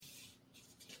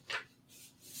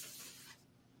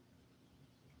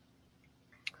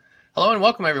Hello and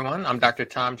welcome, everyone. I'm Dr.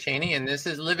 Tom Chaney, and this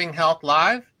is Living Health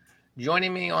Live.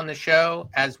 Joining me on the show,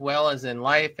 as well as in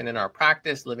life and in our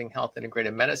practice, Living Health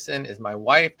Integrated Medicine, is my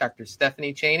wife, Dr.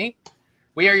 Stephanie Chaney.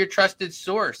 We are your trusted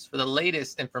source for the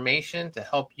latest information to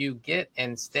help you get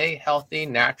and stay healthy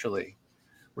naturally.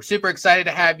 We're super excited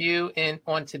to have you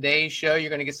on today's show.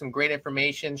 You're going to get some great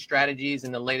information, strategies,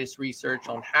 and the latest research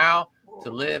on how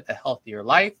to live a healthier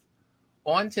life.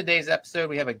 On today's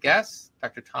episode, we have a guest,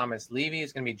 Dr. Thomas Levy,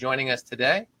 is going to be joining us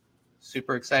today.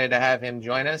 Super excited to have him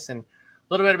join us. And a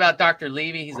little bit about Dr.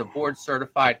 Levy. He's a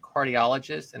board-certified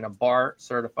cardiologist and a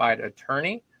bar-certified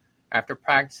attorney. After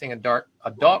practicing adult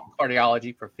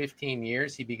cardiology for 15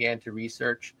 years, he began to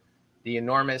research the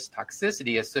enormous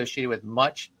toxicity associated with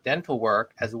much dental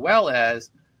work, as well as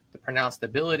the pronounced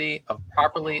ability of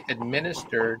properly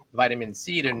administered vitamin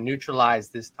C to neutralize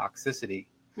this toxicity.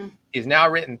 He's now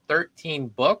written 13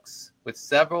 books, with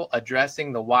several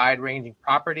addressing the wide-ranging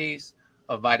properties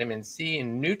of vitamin C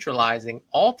in neutralizing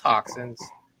all toxins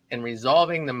and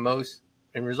resolving most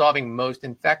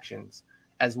infections,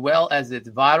 as well as its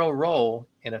vital role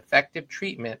in effective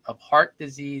treatment of heart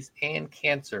disease and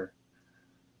cancer.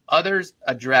 Others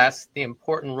address the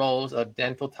important roles of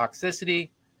dental toxicity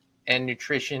and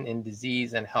nutrition in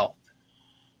disease and health.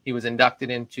 He was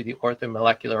inducted into the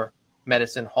Orthomolecular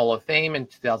Medicine Hall of Fame in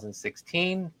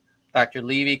 2016. Dr.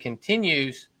 Levy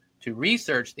continues to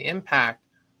research the impact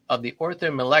of the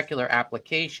orthomolecular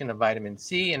application of vitamin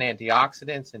C and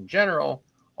antioxidants in general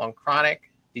on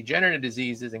chronic degenerative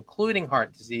diseases, including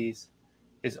heart disease.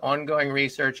 His ongoing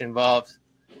research involves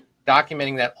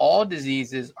documenting that all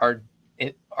diseases are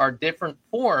different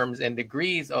forms and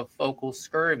degrees of focal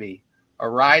scurvy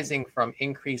arising from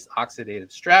increased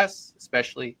oxidative stress,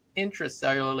 especially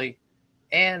intracellularly,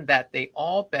 and that they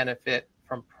all benefit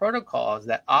from protocols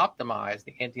that optimize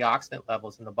the antioxidant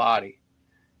levels in the body.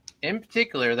 In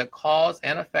particular, the cause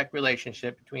and effect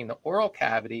relationship between the oral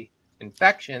cavity,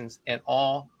 infections, and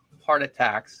all heart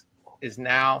attacks is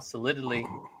now solidly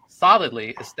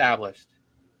established.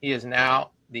 He is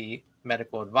now the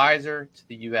medical advisor to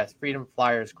the U.S. Freedom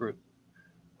Flyers Group.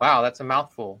 Wow, that's a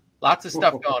mouthful. Lots of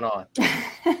stuff going on.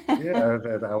 Yeah,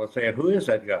 I was saying, who is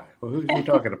that guy? Who's he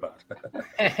talking about?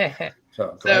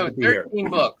 So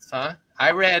 13 books, huh? I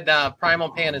read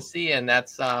Primal Panacea, and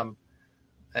that's, I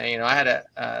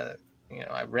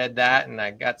read that, and I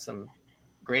got some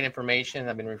great information.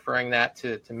 I've been referring that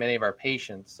to many of our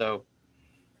patients. So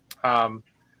why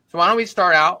don't we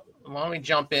start out? Why don't we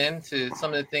jump into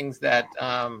some of the things that,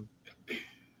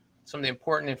 some of the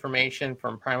important information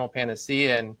from Primal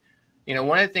Panacea. And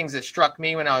one of the things that struck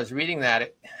me when I was reading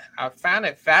that, I found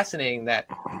it fascinating that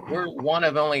we're one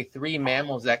of only 3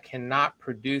 mammals that cannot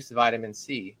produce vitamin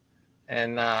C.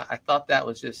 And I thought that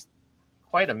was just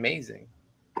quite amazing.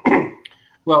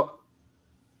 Well,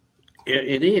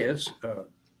 it is,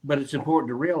 but it's important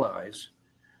to realize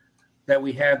that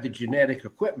we have the genetic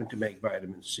equipment to make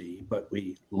vitamin C, but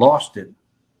we lost it,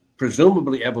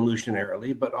 presumably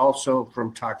evolutionarily, but also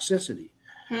from toxicity.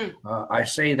 I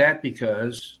say that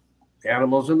because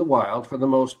animals in the wild, for the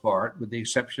most part, with the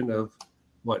exception of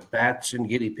bats and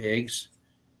guinea pigs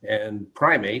and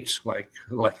primates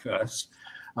like us,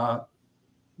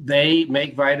 they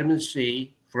make vitamin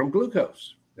C from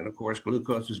glucose. And of course,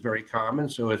 glucose is very common.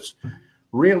 So it's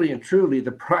really and truly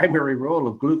the primary role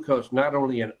of glucose, not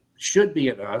only should be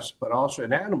in us, but also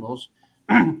in animals,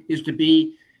 is to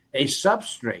be a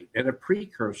substrate and a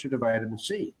precursor to vitamin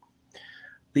C.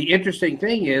 The interesting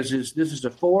thing is this is a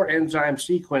 4-enzyme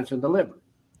sequence in the liver,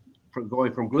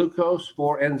 going from glucose,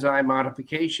 4-enzyme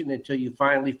modification, until you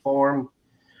finally form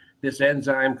this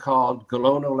enzyme called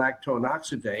galactose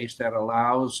oxidase that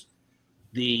allows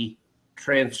the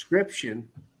transcription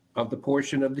of the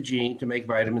portion of the gene to make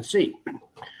vitamin C.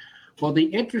 Well, the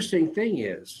interesting thing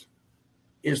is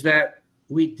that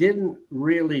we didn't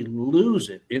really lose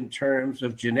it in terms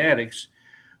of genetics.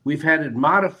 We've had it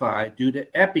modified due to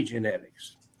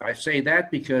epigenetics. I say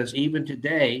that because even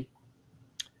today,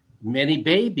 many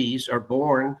babies are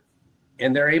born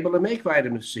and they're able to make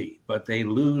vitamin C, but they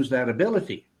lose that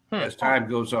ability as time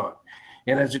goes on.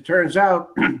 And as it turns out,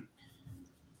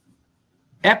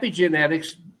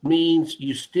 epigenetics means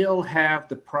you still have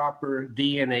the proper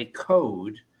DNA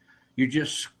code. You're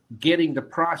just getting the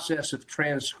process of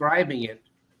transcribing it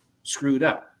screwed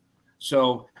up.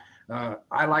 So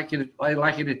I liken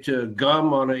it to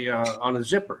gum on a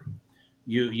zipper.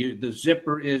 The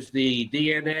zipper is the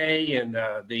DNA, and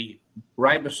the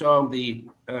ribosome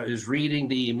is reading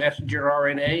the messenger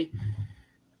RNA,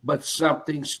 but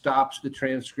something stops the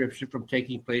transcription from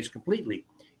taking place completely.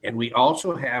 And we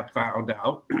also have found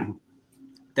out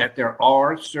that there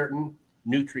are certain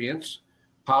nutrients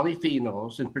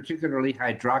polyphenols, and particularly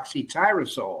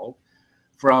hydroxytyrosol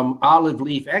from olive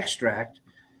leaf extract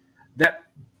that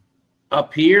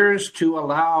appears to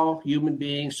allow human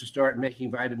beings to start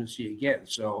making vitamin C again.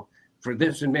 So for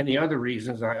this and many other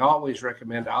reasons, I always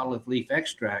recommend olive leaf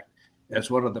extract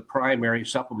as one of the primary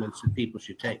supplements that people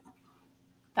should take.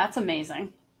 That's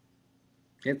amazing.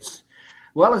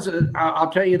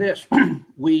 I'll tell you this.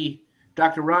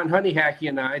 Dr. Ron Honeyhacky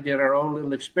and I did our own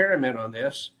little experiment on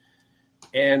this.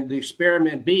 And the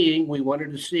experiment being, we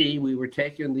were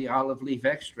taking the olive leaf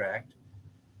extract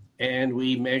and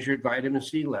we measured vitamin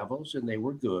C levels and they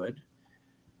were good.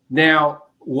 Now,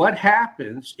 what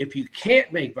happens if you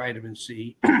can't make vitamin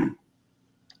C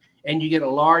and you get a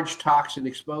large toxin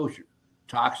exposure?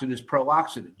 Toxin is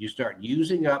pro-oxidant. You start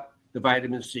using up the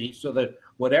vitamin C so that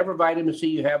whatever vitamin C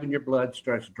you have in your blood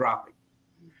starts dropping.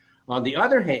 On the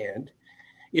other hand,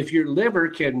 if your liver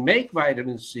can make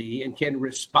vitamin C and can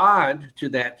respond to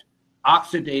that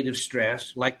oxidative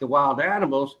stress like the wild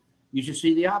animals, you should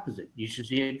see the opposite. You should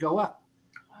see it go up.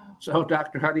 Wow. So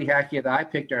Dr. Honeyhacky and I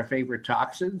picked our favorite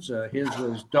toxins. His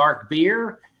was dark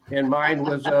beer, and mine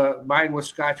was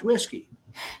Scotch whiskey.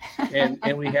 And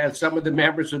we had some of the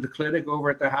members of the clinic over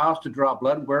at the house to draw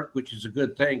blood work, which is a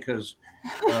good thing because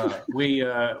we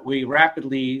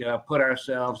rapidly put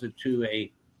ourselves into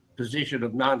a position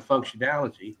of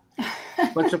non-functionality.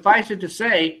 But suffice it to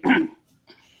say,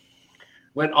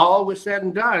 when all was said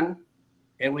and done,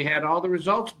 and we had all the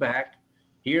results back,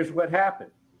 here's what happened.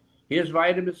 His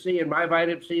vitamin C and my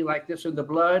vitamin C like this in the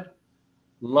blood,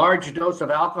 large dose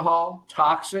of alcohol,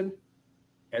 toxin,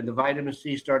 and the vitamin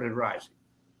C started rising.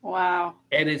 Wow.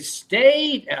 And it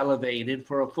stayed elevated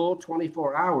for a full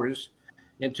 24 hours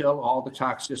until all the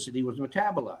toxicity was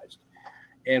metabolized.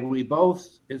 And we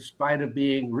both, in spite of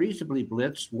being reasonably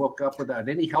blitzed, woke up without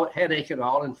any headache at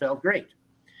all and felt great.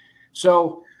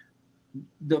 So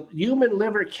the human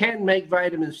liver can make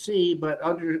vitamin C, but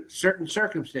under certain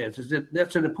circumstances.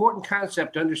 That's an important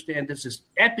concept to understand. This is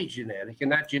epigenetic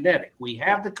and not genetic. We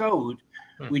have the code.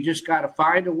 We just got to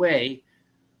find a way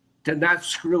to not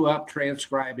screw up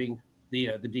transcribing the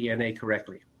DNA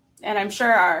correctly. And I'm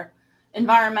sure our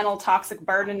environmental toxic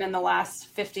burden in the last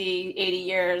 50, 80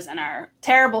 years and our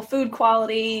terrible food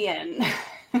quality and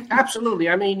Absolutely.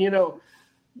 I mean,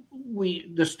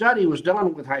 the study was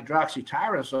done with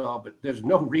hydroxytyrosol, but there's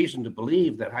no reason to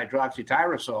believe that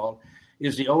hydroxytyrosol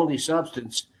is the only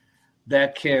substance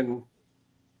that can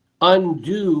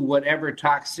undo whatever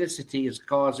toxicity is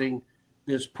causing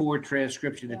this poor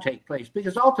transcription to take place,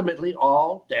 because ultimately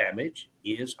all damage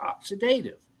is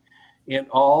oxidative and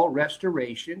all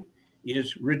restoration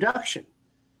is reduction.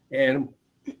 And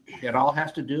it all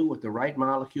has to do with the right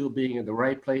molecule being in the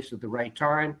right place at the right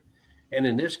time. And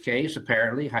in this case,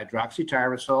 apparently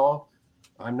hydroxytyrosol,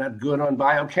 I'm not good on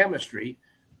biochemistry,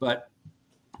 but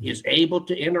is able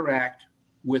to interact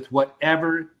with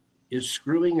whatever is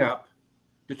screwing up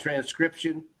the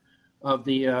transcription of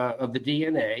the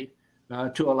DNA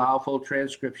to allow full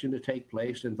transcription to take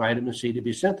place and vitamin C to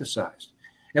be synthesized.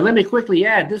 And let me quickly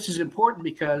add, this is important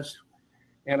because,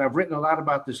 and I've written a lot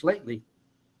about this lately,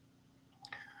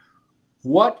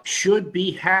 what should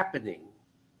be happening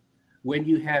when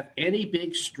you have any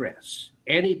big stress,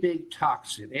 any big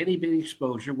toxin, any big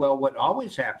exposure? Well, what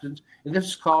always happens, and this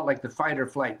is called like the fight or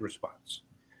flight response.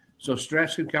 So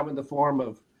stress can come in the form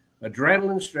of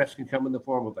adrenaline, stress can come in the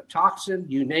form of a toxin,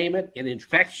 you name it, an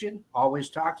infection, always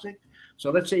toxic.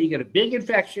 So let's say you get a big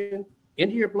infection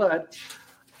into your blood,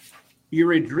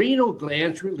 your adrenal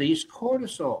glands release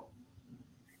cortisol.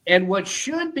 And what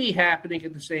should be happening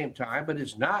at the same time, but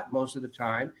is not most of the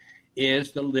time,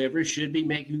 is the liver should be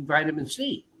making vitamin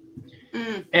C.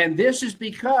 And this is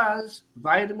because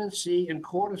vitamin C and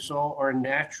cortisol are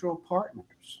natural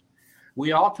partners.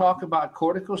 We all talk about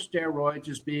corticosteroids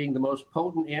as being the most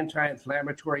potent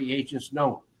anti-inflammatory agents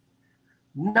known.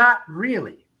 Not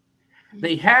really.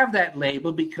 They have that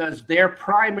label because their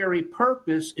primary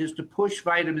purpose is to push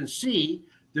vitamin C,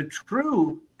 the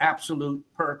true, absolute,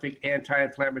 perfect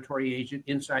anti-inflammatory agent,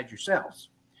 inside your cells.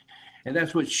 And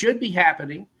that's what should be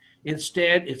happening.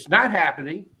 Instead, it's not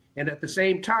happening. And at the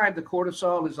same time, the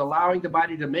cortisol is allowing the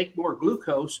body to make more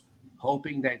glucose,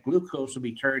 hoping that glucose will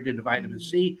be turned into vitamin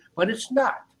C, but it's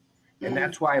not. And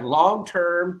that's why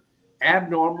long-term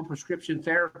abnormal prescription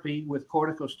therapy with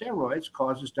corticosteroids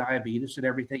causes diabetes and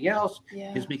everything else,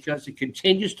 is because it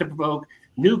continues to provoke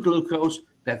new glucose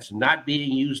that's not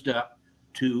being used up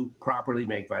to properly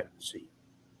make vitamin C.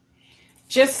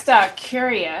 Just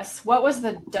curious, what was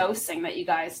the dosing that you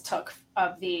guys took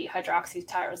of the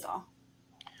hydroxytyrosol?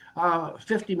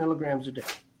 50 milligrams a day.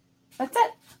 That's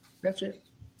it? That's it.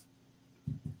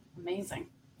 Amazing.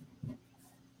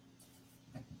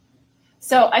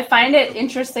 So I find it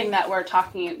interesting that we're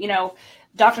talking,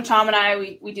 Dr. Tom and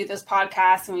I, we do this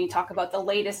podcast and we talk about the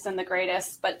latest and the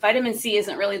greatest, but vitamin C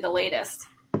isn't really the latest.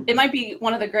 It might be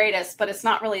one of the greatest, but it's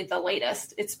not really the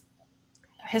latest. It's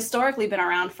historically been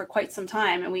around for quite some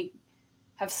time, and we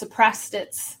have suppressed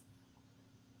its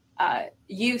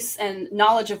use and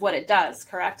knowledge of what it does,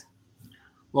 correct?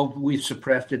 Well, we've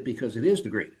suppressed it because it is the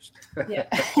greatest. Yeah,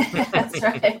 that's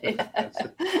right. That's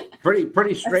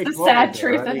pretty straightforward. That's the sad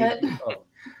truth of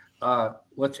it.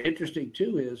 What's interesting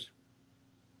too is,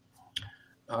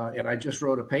 and I just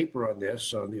wrote a paper on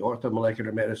this on the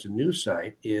Orthomolecular Medicine news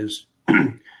site, is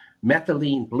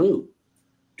methylene blue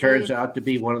turns out to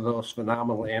be one of those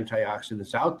phenomenal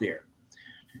antioxidants out there.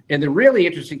 And the really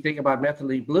interesting thing about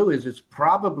methylene blue is it's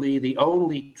probably the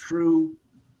only true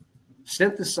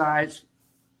synthesized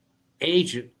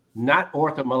agent, not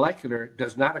orthomolecular,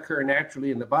 does not occur naturally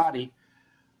in the body,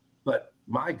 but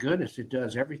my goodness, it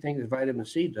does everything that vitamin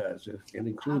C does, and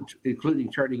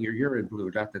including turning your urine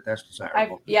blue. Not that that's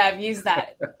desirable. I've used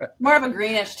that. More of a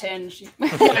greenish tinge.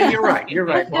 Yeah, you're right.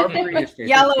 More of a greenish tinge.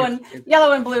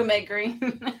 Yellow and blue make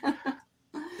green.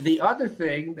 The other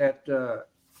thing that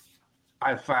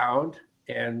I found,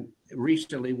 and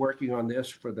recently working on this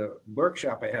for the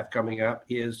workshop I have coming up,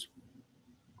 is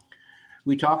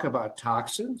we talk about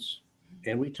toxins,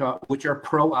 and which are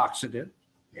pro-oxidant,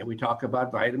 and we talk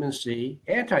about vitamin C,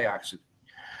 antioxidant.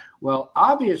 Well,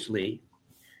 obviously,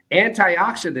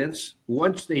 antioxidants,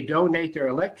 once they donate their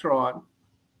electron,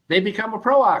 they become a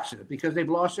pro-oxidant because they've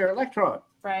lost their electron.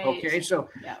 Right. Okay, so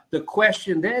the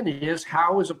question then is,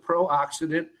 how is a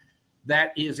pro-oxidant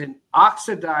that is an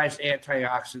oxidized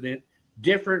antioxidant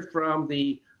different from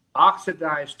the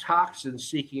oxidized toxins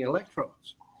seeking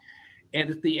electrons?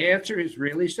 And the answer is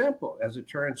really simple, as it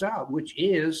turns out, which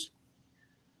is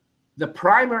the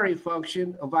primary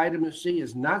function of vitamin C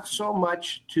is not so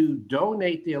much to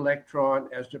donate the electron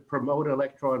as to promote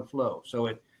electron flow. So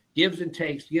it gives and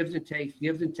takes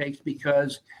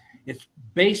because it's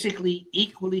basically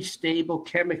equally stable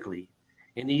chemically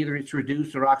in either its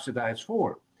reduced or oxidized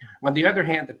form. On the other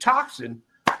hand, the toxin,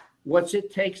 once it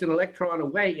takes an electron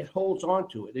away, it holds on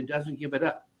to it. It doesn't give it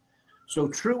up. So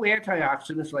true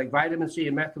antioxidants like vitamin C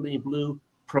and methylene blue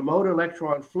promote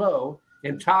electron flow,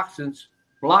 and toxins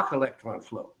block electron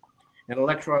flow. And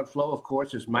electron flow, of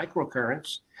course, is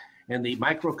microcurrents, and the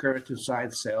microcurrents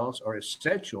inside cells are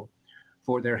essential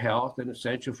for their health and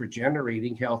essential for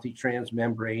generating healthy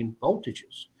transmembrane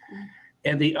voltages.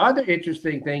 And the other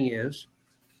interesting thing is,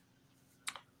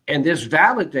 and this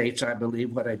validates, I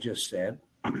believe, what I just said,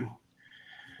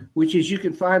 which is you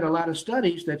can find a lot of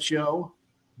studies that show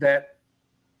that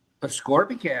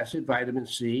ascorbic acid, vitamin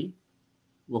C,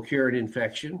 will cure an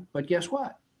infection. But guess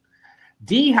what?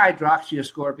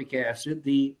 Dehydroxyascorbic acid,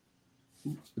 the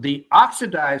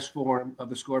oxidized form of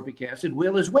ascorbic acid,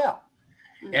 will as well.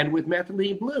 And with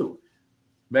methylene blue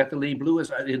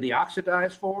is in the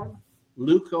oxidized form,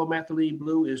 leucomethylene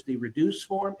blue is the reduced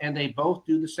form, and they both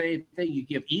do the same thing. You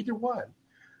give either one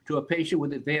to a patient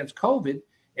with advanced COVID,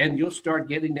 and you'll start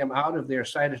getting them out of their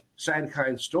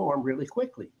cytokine storm really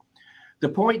quickly. The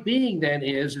point being then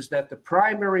is that the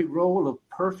primary role of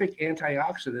perfect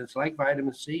antioxidants like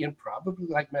vitamin C and probably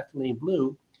like methylene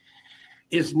blue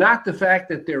is not the fact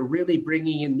that they're really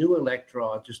bringing in new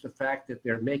electrons, it's the fact that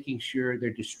they're making sure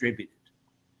they're distributed.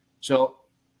 So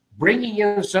bringing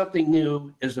in something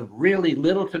new is of really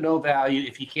little to no value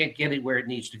if you can't get it where it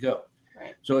needs to go.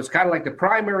 Right. So it's kind of like the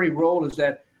primary role is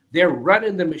that they're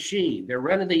running the machine, they're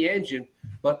running the engine,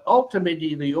 but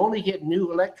ultimately you only get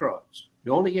new electrons.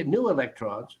 You only get new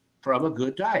electrons from a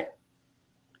good diet,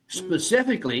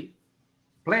 specifically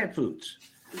plant foods.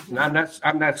 And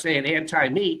I'm not saying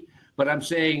anti-meat, but I'm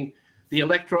saying the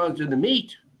electrons in the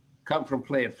meat come from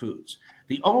plant foods.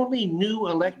 The only new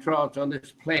electrons on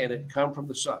this planet come from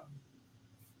the sun.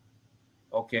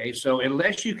 Okay, so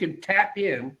unless you can tap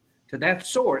in to that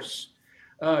source,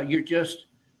 you're just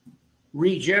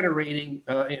regenerating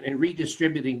and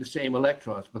redistributing the same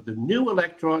electrons. But the new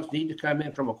electrons need to come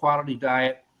in from a quality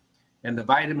diet, and the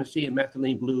vitamin C and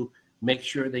methylene blue make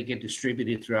sure they get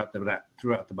distributed throughout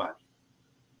the body.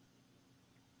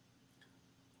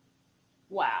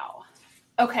 Wow.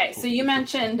 Okay, so you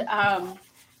mentioned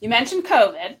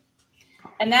COVID,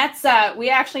 and that's we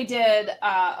actually did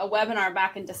a webinar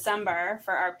back in December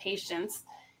for our patients,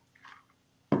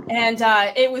 and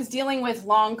it was dealing with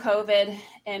long COVID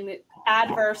and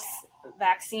adverse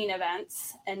vaccine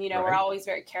events. And Right. we're always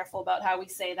very careful about how we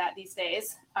say that these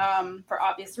days for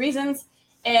obvious reasons.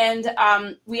 And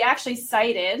we actually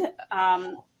cited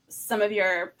some of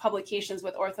your publications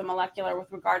with Orthomolecular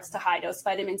with regards to high dose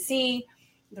vitamin C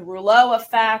Rouleau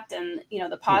effect and,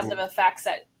 the positive effects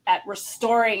at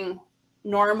restoring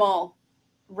normal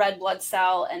red blood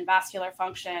cell and vascular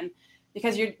function,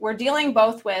 because we're dealing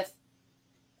both with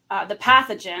the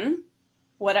pathogen,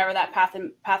 whatever that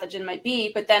pathogen might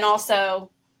be, but then also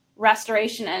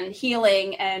restoration and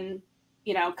healing and,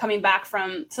 coming back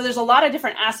from. So there's a lot of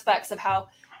different aspects of how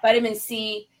vitamin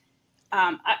C.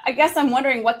 I guess I'm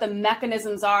wondering what the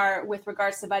mechanisms are with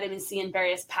regards to vitamin C and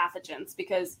various pathogens,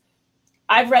 because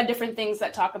I've read different things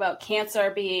that talk about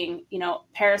cancer being,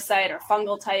 parasite or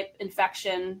fungal type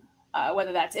infection,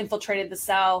 whether that's infiltrated the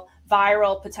cell,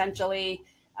 viral potentially.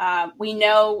 We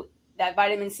know that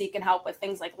vitamin C can help with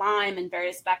things like Lyme and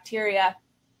various bacteria.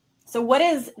 So what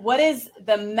is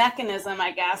the mechanism,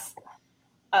 I guess,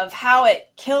 of how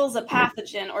it kills a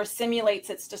pathogen or simulates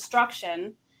its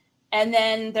destruction? And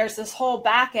then there's this whole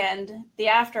back end, the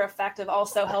after effect of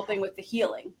also helping with the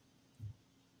healing.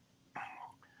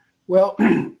 Well,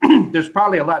 there's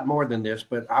probably a lot more than this,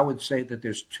 but I would say that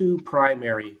there's two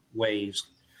primary ways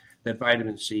that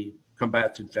vitamin C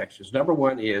combats infections. Number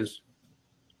one is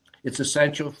it's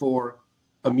essential for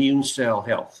immune cell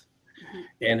health. Mm-hmm.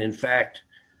 And in fact,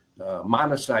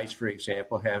 monocytes, for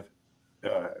example, have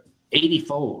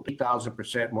 80-fold,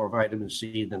 8,000% more vitamin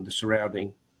C than the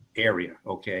surrounding area,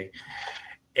 okay?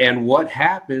 And what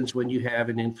happens when you have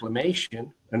an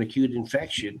inflammation, an acute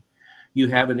infection, you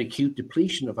have an acute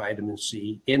depletion of vitamin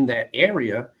C in that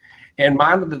area, and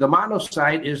the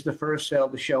monocyte is the first cell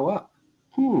to show up.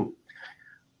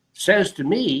 Says to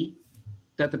me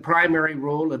that the primary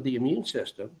role of the immune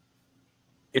system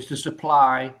is to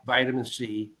supply vitamin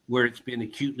C where it's been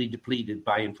acutely depleted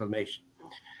by inflammation.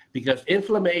 Because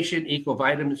inflammation equals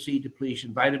vitamin C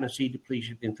depletion,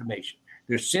 inflammation.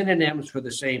 They're synonyms for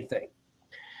the same thing.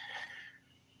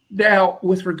 Now,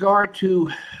 with regard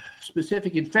to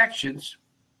specific infections,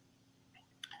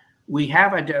 we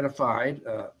have identified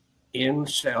in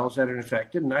cells that are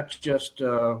infected, not just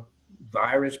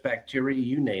virus, bacteria,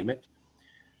 you name it.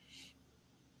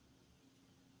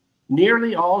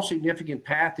 Nearly all significant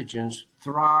pathogens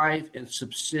thrive and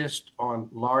subsist on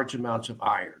large amounts of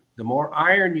iron. The more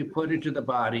iron you put into the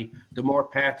body, the more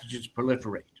pathogens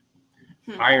proliferate.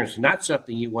 Iron's not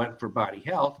something you want for body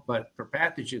health, but for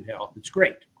pathogen health, it's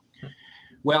great.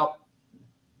 Well,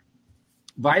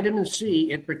 vitamin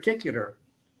C in particular,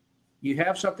 you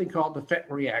have something called the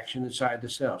Fenton reaction inside the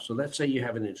cell. So let's say you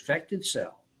have an infected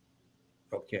cell,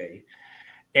 okay?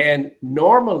 And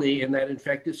normally in that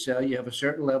infected cell, you have a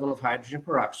certain level of hydrogen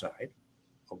peroxide,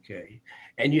 okay?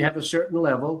 And you have a certain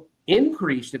level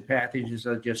increased in pathogens, as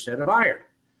I just said, of iron.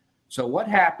 So what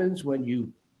happens when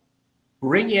you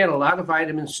bring in a lot of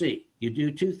vitamin C? You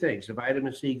do two things. The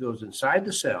vitamin C goes inside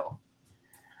the cell,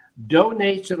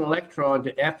 donates an electron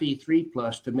to Fe3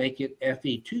 plus to make it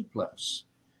Fe2 plus,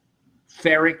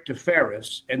 ferric to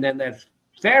ferrous, and then that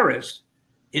ferrous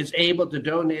is able to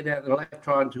donate that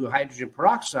electron to hydrogen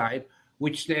peroxide,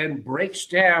 which then breaks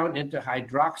down into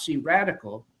hydroxy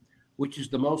radical, which is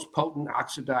the most potent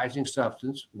oxidizing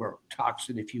substance, or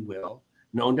toxin, if you will,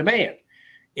 known to man.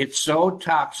 It's so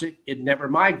toxic, it never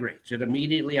migrates. It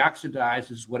immediately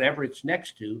oxidizes whatever it's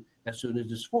next to as soon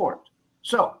as it's formed.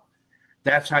 So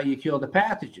that's how you kill the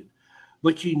pathogen.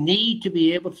 But you need to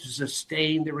be able to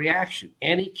sustain the reaction.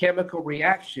 Any chemical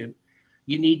reaction,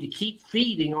 you need to keep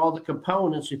feeding all the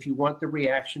components if you want the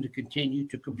reaction to continue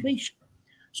to completion.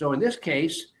 So in this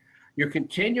case, you're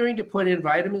continuing to put in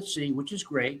vitamin C, which is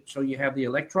great. So you have the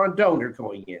electron donor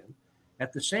going in.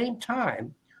 At the same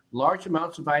time, large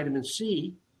amounts of vitamin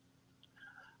C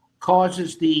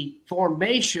causes the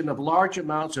formation of large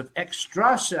amounts of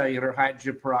extracellular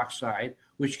hydrogen peroxide,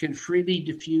 which can freely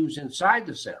diffuse inside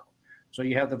the cell. So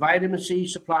you have the vitamin C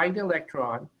supplying the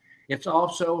electron. It's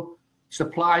also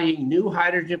supplying new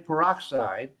hydrogen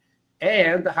peroxide,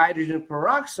 and the hydrogen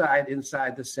peroxide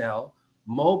inside the cell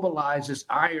mobilizes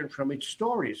iron from its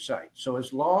storage site. So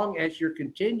as long as you're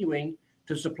continuing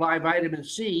to supply vitamin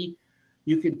C,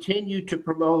 you continue to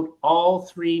promote all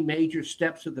three major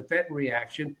steps of the Fenton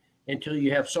reaction until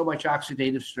you have so much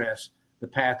oxidative stress, the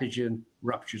pathogen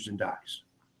ruptures and dies.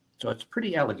 So it's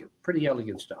pretty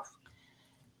elegant stuff.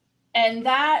 And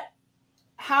that,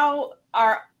 how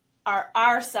are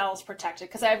our cells protected?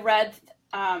 Because I've read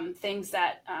things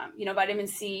that, vitamin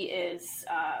C is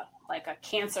like a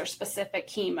cancer-specific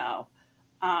chemo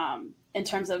in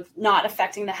terms of not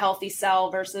affecting the healthy cell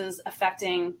versus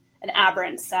affecting an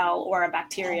aberrant cell or a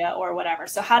bacteria or whatever.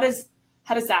 So how does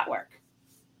that work?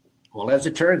 Well, as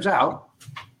it turns out,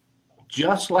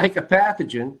 just like a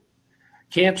pathogen,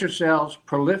 cancer cells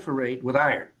proliferate with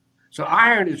iron. So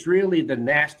iron is really the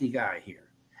nasty guy here.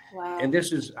 Wow. And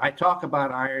I talk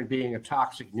about iron being a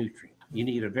toxic nutrient. You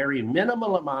need a very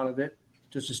minimal amount of it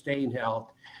to sustain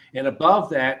health. And above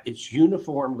that, it's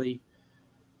uniformly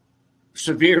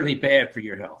severely bad for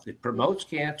your health. It promotes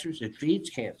cancers. It feeds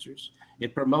cancers.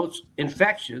 It promotes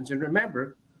infections. And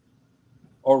remember,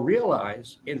 or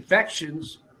realize,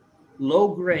 infections, low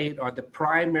grade, are the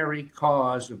primary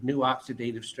cause of new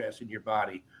oxidative stress in your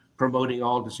body, promoting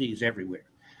all disease everywhere.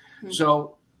 Mm-hmm.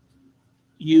 So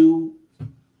you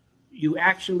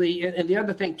actually, and the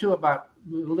other thing too about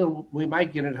we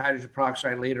might get into hydrogen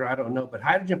peroxide later, I don't know, but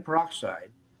hydrogen peroxide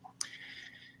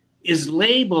is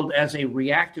labeled as a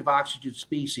reactive oxygen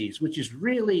species, which is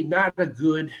really not a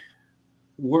good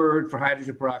word for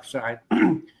hydrogen peroxide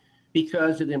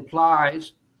because it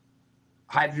implies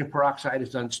hydrogen peroxide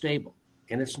is unstable,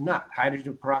 and it's not.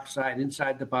 Hydrogen peroxide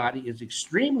inside the body is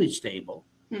extremely stable,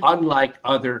 unlike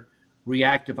other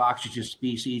reactive oxygen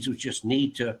species, which just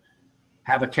need to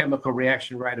have a chemical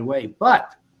reaction right away.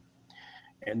 But,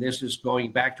 and this is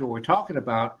going back to what we're talking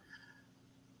about,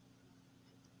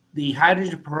 the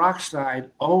hydrogen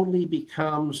peroxide only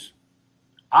becomes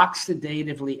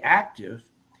oxidatively active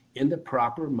in the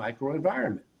proper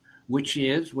microenvironment, which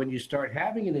is when you start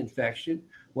having an infection,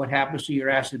 what happens to your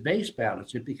acid-base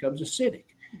balance? It becomes acidic.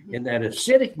 Mm-hmm. In that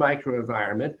acidic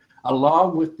microenvironment,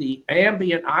 along with the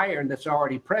ambient iron that's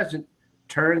already present,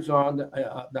 turns on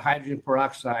the hydrogen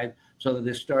peroxide so that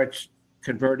it starts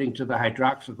converting to the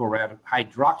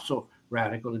hydroxyl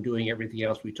radical and doing everything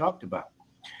else we talked about.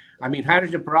 I mean,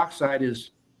 hydrogen peroxide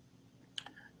is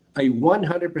a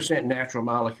 100% natural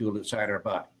molecule inside our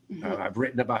body. Mm-hmm. I've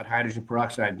written about hydrogen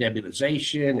peroxide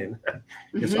nebulization, and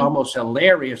it's almost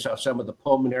hilarious how some of the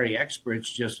pulmonary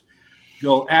experts just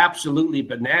go absolutely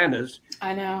bananas.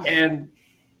 I know. And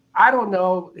I don't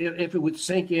know if it would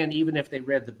sink in even if they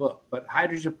read the book, but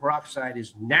hydrogen peroxide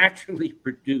is naturally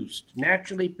produced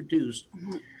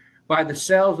by the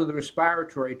cells of the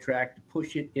respiratory tract to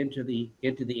push it into the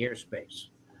airspace.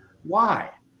 Why?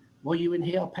 Well, you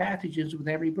inhale pathogens with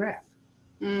every breath.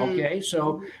 Okay,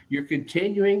 so you're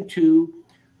continuing to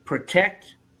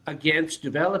protect against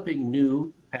developing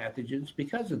new pathogens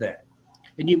because of that.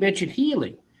 And you mentioned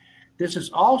healing. This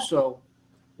is also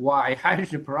why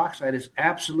hydrogen peroxide is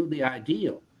absolutely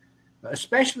ideal,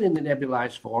 especially in the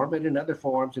nebulized form and in other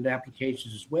forms and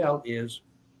applications as well, is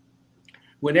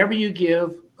whenever you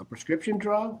give a prescription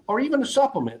drug or even a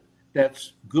supplement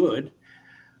that's good,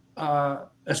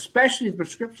 especially the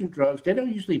prescription drugs, they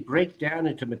don't usually break down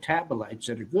into metabolites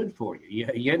that are good for you.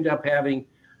 You end up having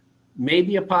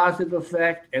maybe a positive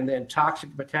effect and then toxic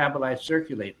metabolites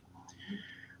circulating.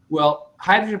 Well,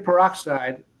 hydrogen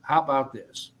peroxide, how about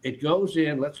this? It goes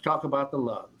in, let's talk about the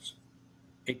lungs.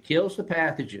 It kills the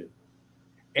pathogen.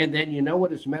 And then you know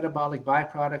what its metabolic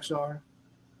byproducts are?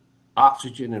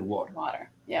 Oxygen and water. Water,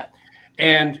 yeah.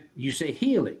 And you say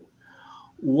healing.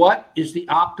 What is the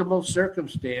optimal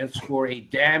circumstance for a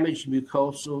damaged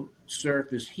mucosal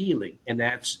surface healing? And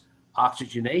that's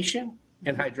oxygenation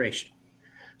and hydration.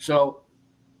 So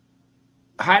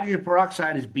hydrogen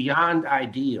peroxide is beyond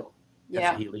ideal as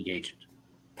a healing agent.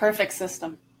 Perfect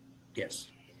system. Yes.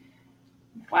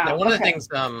 Wow. Now, one of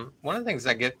the things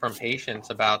I get from patients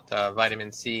about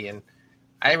vitamin C, and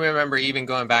I remember even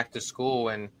going back to school,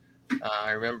 and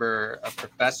I remember a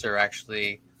professor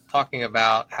actually talking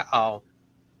about how,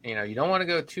 you don't want to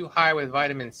go too high with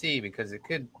vitamin C because it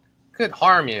could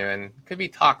harm you and could be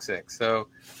toxic. So,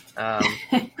 so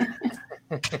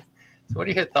what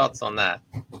are your thoughts on that?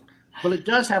 Well, it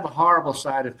does have a horrible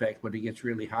side effect when it gets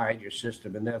really high in your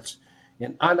system, and that's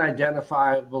an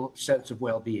unidentifiable sense of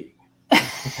well-being.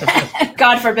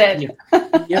 God forbid.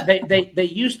 They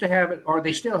used to have it, or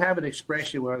they still have an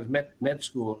expression when I was med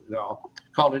school,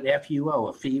 called it FUO,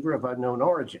 a fever of unknown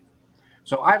origin.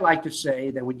 So I like to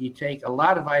say that when you take a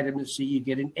lot of vitamin C, you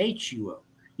get an HUO.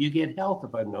 You get health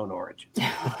of unknown origin.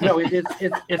 No,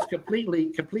 it's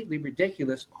completely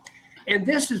ridiculous. And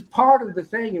this is part of the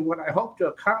thing, and what I hope to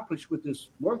accomplish with this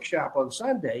workshop on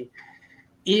Sunday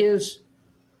is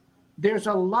there's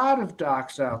a lot of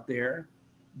docs out there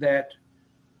that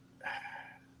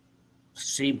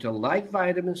seem to like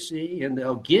vitamin C, and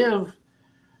they'll give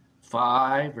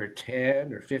 5 or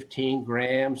 10 or 15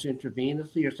 grams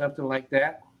intravenously or something like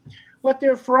that, but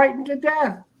they're frightened to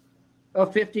death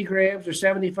of 50 grams or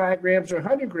 75 grams or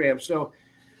 100 grams. So,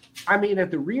 I mean, at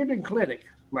the Reardon Clinic,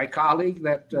 my colleague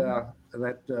that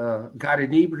got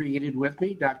inebriated with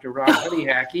me, Dr. Ron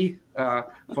Honeyhackey,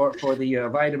 for the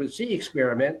vitamin C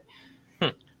experiment,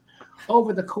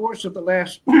 over the course of the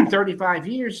last 35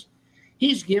 years,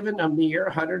 he's given a mere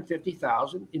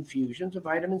 150,000 infusions of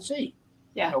vitamin C.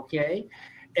 Yeah. Okay.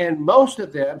 And most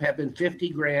of them have been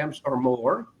 50 grams or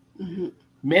more. Mm-hmm.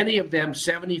 many of them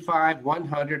 75,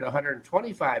 100,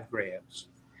 125 grams.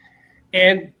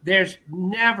 And there's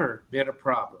never been a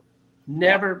problem.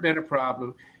 Never been a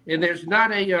problem. And there's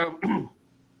not a,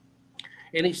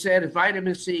 and he said if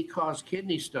vitamin C caused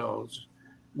kidney stones,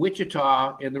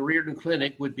 Wichita and the Reardon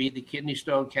Clinic would be the kidney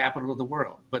stone capital of the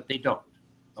world, but they don't.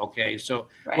 Okay, so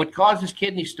what causes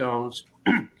kidney stones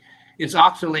is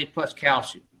oxalate plus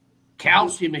calcium.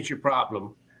 Calcium is your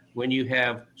problem when you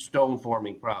have stone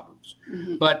forming problems.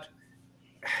 But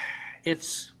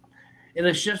it's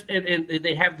just, and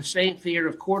they have the same fear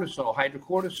of cortisol,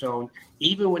 hydrocortisone,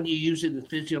 even when you use it in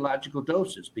physiological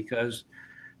doses, because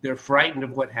they're frightened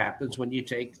of what happens when you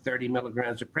take 30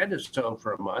 milligrams of prednisone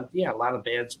for a month. Yeah, a lot of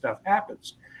bad stuff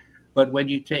happens. But when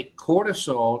you take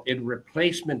cortisol in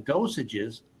replacement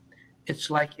dosages, it's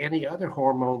like any other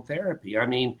hormone therapy. I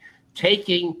mean,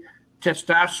 taking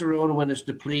testosterone when it's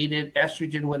depleted,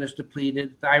 estrogen when it's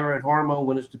depleted, thyroid hormone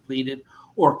when it's depleted,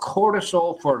 or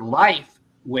cortisol for life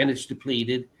when it's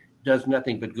depleted does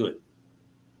nothing but good.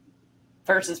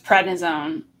 Versus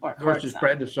prednisone or versus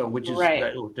prednisone, which is right.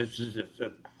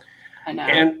 I know.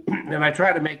 And I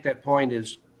try to make that point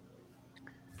is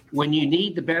when you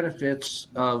need the benefits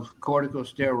of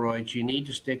corticosteroids, you need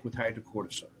to stick with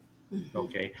hydrocortisone.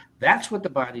 Okay, that's what the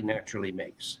body naturally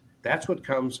makes. That's what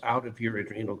comes out of your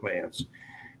adrenal glands.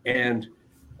 And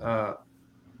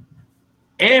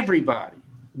everybody,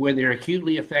 when they're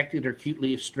acutely affected or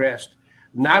acutely stressed,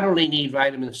 not only need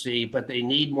vitamin C, but they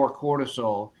need more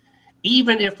cortisol,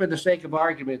 even if for the sake of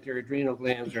argument, their adrenal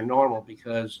glands are normal,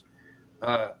 because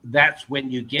that's when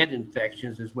you get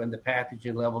infections, is when the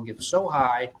pathogen level gets so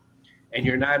high and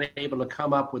you're not able to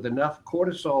come up with enough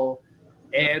cortisol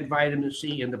and vitamin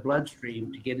C in the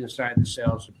bloodstream to get inside the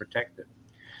cells to protect them.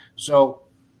 So,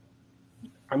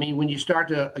 I mean, when you start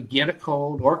to get a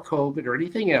cold or COVID or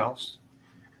anything else,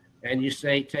 and you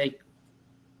say take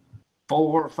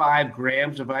 4 or 5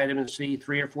 grams of vitamin C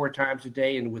 3 or 4 times a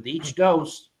day, and with each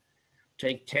dose,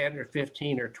 take 10 or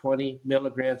 15 or 20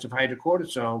 milligrams of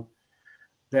hydrocortisone,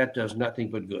 that does nothing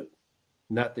but good.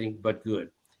 Nothing but good.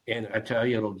 And I tell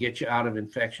you, it'll get you out of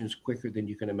infections quicker than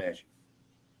you can imagine.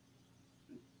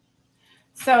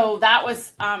 So that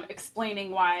was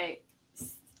explaining why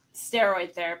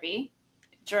steroid therapy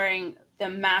during the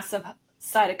massive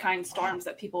cytokine storms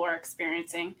that people were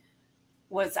experiencing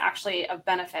was actually of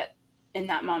benefit in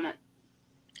that moment.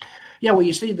 Yeah, well,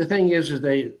 you see, the thing is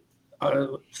they,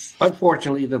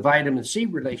 unfortunately, the vitamin C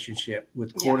relationship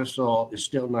with cortisol is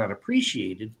still not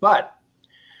appreciated, but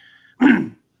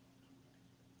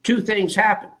 2 things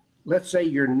happen. Let's say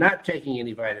you're not taking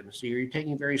any vitamin C, or you're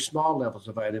taking very small levels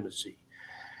of vitamin C,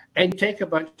 and take a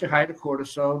bunch of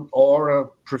hydrocortisone or a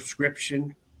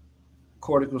prescription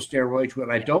corticosteroid, what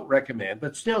I don't recommend,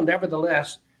 but still,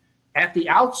 nevertheless, at the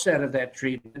outset of that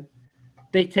treatment,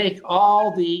 they take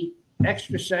all the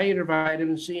extracellular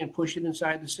vitamin C and push it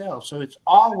inside the cell. So it's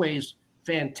always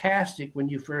fantastic when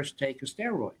you first take a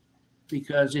steroid,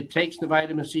 because it takes the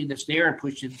vitamin C that's there and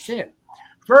pushes it in.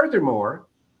 Furthermore,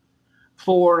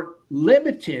 for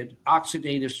limited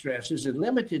oxidative stresses and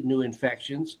limited new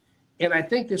infections, and I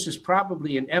think this is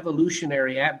probably an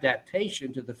evolutionary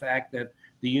adaptation to the fact that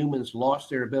the humans lost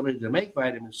their ability to make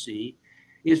vitamin C,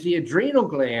 is the adrenal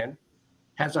gland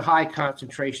has a high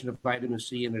concentration of vitamin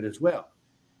C in it as well.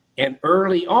 And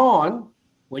early on,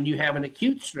 when you have an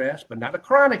acute stress, but not a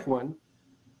chronic one,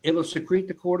 it'll secrete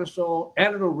the cortisol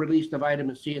and it'll release the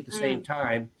vitamin C at the same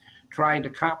time, trying to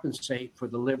compensate for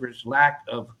the liver's lack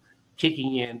of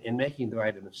kicking in and making the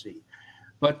vitamin C.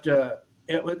 But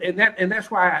and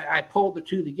that's why I pulled the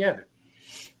 2 together.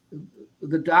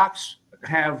 The docs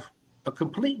have a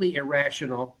completely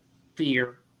irrational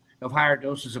fear of higher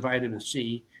doses of vitamin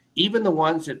C, even the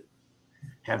ones that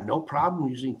have no problem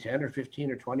using 10 or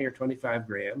 15 or 20 or 25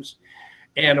 grams.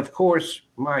 And of course,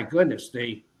 my goodness,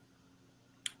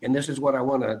 and this is what I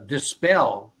want to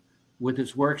dispel with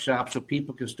this workshop so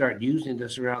people can start using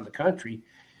this around the country,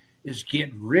 is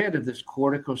get rid of this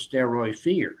corticosteroid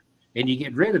fear. And you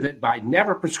get rid of it by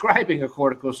never prescribing a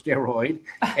corticosteroid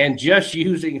and just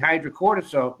using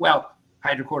hydrocortisone. Well,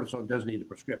 hydrocortisone does need a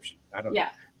prescription. I don't know.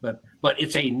 But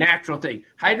it's a natural thing.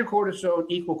 Hydrocortisone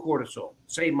equal cortisol,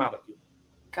 same molecule.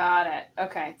 Got it.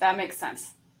 Okay, that makes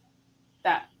sense.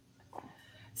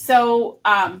 So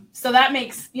that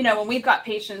makes, when we've got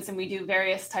patients and we do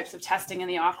various types of testing in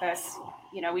the office,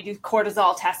 we do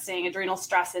cortisol testing, adrenal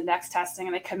stress index testing,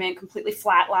 and they come in completely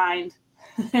flatlined,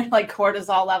 like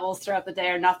cortisol levels throughout the day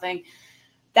or nothing.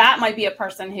 That might be a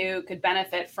person who could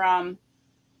benefit from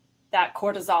that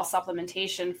cortisol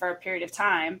supplementation for a period of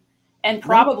time, and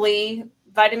probably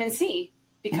vitamin C.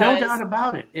 Because no doubt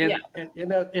about it. And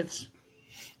it's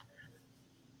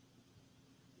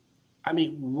I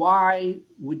mean, why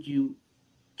would you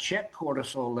check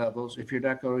cortisol levels if you're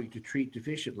not going to treat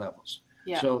deficient levels?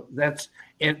 Yeah. So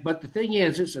but the thing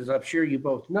is, as I'm sure you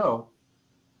both know,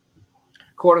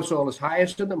 cortisol is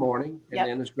highest in the morning and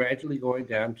then is gradually going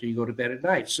down until you go to bed at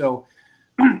night. So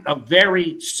a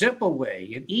very simple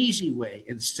way, an easy way,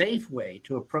 and safe way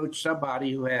to approach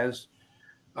somebody who has,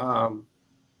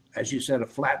 as you said, a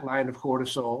flat line of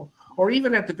cortisol, or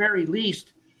even at the very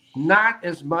least, not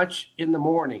as much in the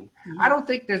morning. I don't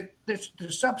think there's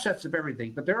subsets of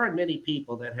everything, but there are many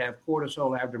people that have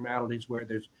cortisol abnormalities where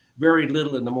there's very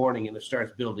little in the morning and it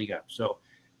starts building up. So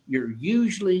you're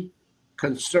usually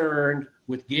concerned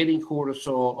with getting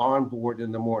cortisol on board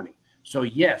in the morning. So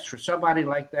yes, for somebody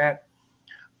like that,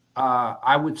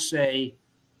 I would say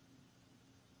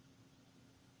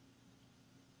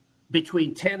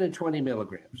between 10 and 20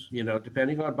 milligrams,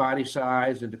 depending on body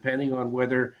size and depending on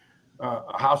whether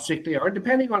how sick they are,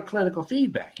 depending on clinical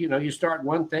feedback. You start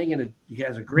one thing and it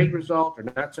has a great result or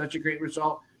not such a great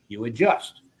result, you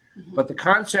adjust. Mm-hmm. But the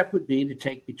concept would be to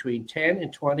take between 10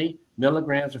 and 20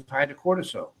 milligrams of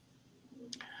hydrocortisone,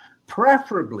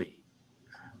 preferably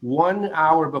 1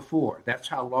 hour before. That's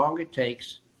how long it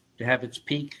takes to have its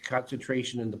peak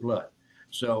concentration in the blood.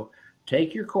 So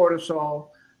take your cortisol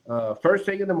first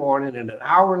thing in the morning, and an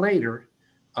hour later,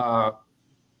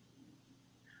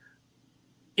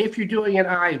 if you're doing an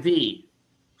IV,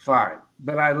 fine.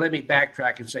 But let me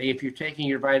backtrack and say, if you're taking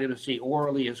your vitamin C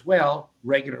orally as well,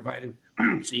 regular vitamin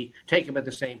C, take them at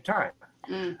the same time.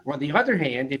 On the other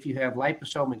hand, if you have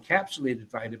liposome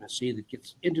encapsulated vitamin C that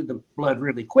gets into the blood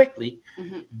really quickly,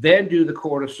 then do the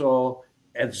cortisol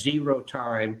at 0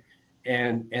 time,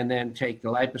 and then take the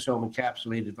liposome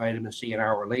encapsulated vitamin C an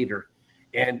hour later,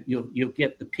 and you'll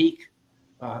get the peak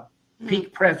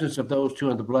presence of those two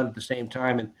in the blood at the same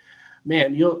time. And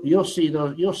man, you'll see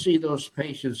those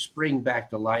patients spring back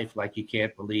to life like you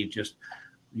can't believe. Just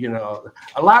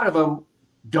a lot of them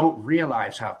don't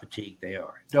realize how fatigued they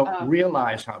are, don't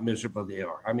realize how miserable they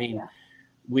are. I mean,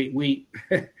 we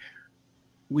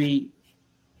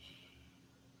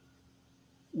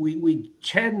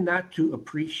tend not to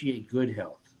appreciate good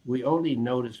health. We only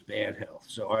notice bad health.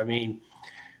 So, I mean,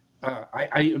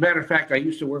 matter of fact, I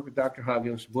used to work with Dr.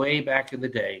 Huggins way back in the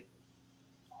day,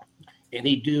 and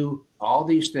he'd do all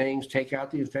these things, take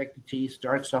out the infected teeth,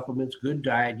 start supplements, good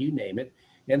diet, you name it.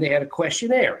 And they had a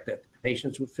questionnaire that the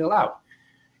patients would fill out.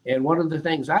 And one of the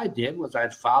things I did was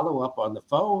I'd follow up on the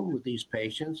phone with these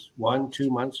patients 1-2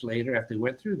 months later after they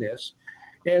went through this.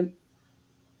 And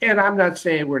I'm not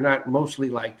saying we're not mostly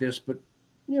like this, but,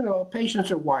 patients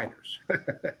are whiners.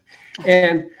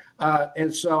 And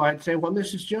so I'd say, well,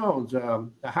 Mrs. Jones,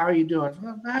 how are you doing?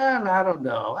 Well, I don't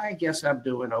know. I guess I'm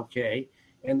doing okay.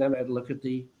 And then I'd look at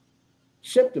the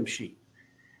symptom sheet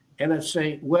and I'd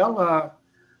say, well,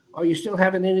 are you still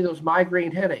having any of those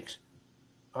migraine headaches?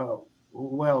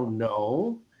 Well,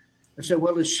 no. I said,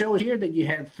 well, it shows here that you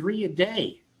had 3 a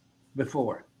day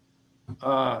before.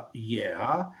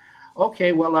 Yeah.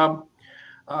 Okay. Well,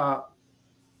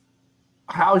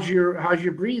 how's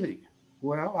your breathing?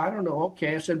 Well, I don't know.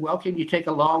 Okay. I said, well, can you take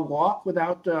a long walk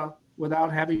without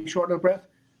having shortness of breath?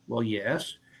 Well,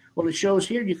 yes. Well, it shows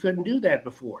here you couldn't do that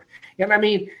before. And I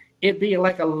mean, it'd be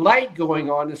like a light going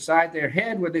on inside their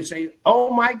head where they say,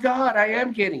 oh my God, I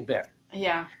am getting better.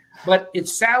 Yeah. But it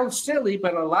sounds silly,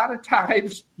 but a lot of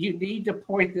times you need to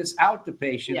point this out to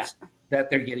patients that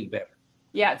they're getting better.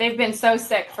 Yeah, they've been so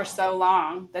sick for so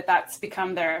long that that's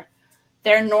become their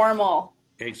normal.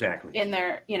 Exactly. In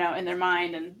their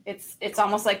mind, and it's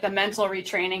almost like the mental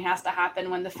retraining has to happen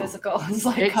when the physical is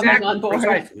coming on board.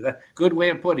 Precisely. That's a good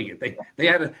way of putting it. They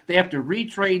have to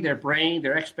retrain their brain,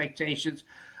 their expectations.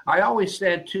 I always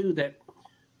said too that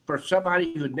for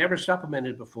somebody who had never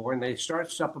supplemented before and they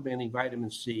start supplementing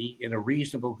vitamin C in a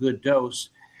reasonable good dose,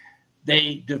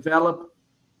 they develop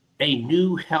a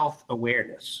new health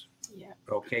awareness. Yeah.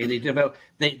 Okay.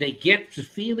 They get to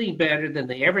feeling better than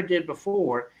they ever did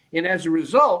before. And as a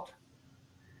result,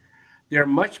 they're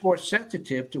much more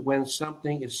sensitive to when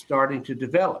something is starting to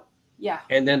develop. Yeah.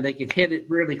 And then they can hit it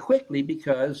really quickly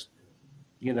because,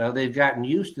 they've gotten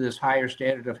used to this higher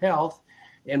standard of health.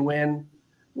 And when,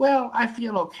 well, I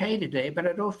feel okay today, but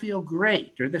I don't feel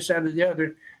great, or this, that, or the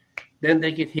other, then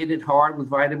they get hit it hard with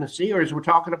vitamin C, or as we're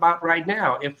talking about right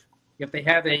now, if they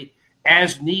have a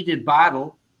as-needed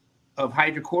bottle of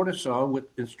hydrocortisone with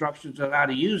instructions on how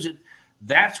to use it,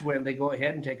 that's when they go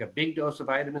ahead and take a big dose of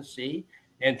vitamin C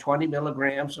and 20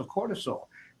 milligrams of cortisol.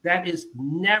 That is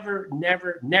never,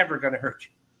 never, never going to hurt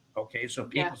you. Okay, so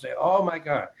people say, oh my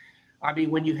God. I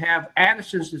mean, when you have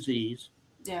Addison's disease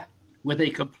with a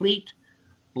complete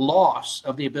loss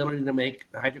of the ability to make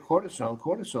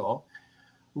cortisol,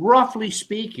 roughly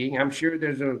speaking, I'm sure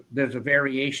there's a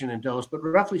variation in dose, but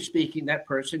roughly speaking, that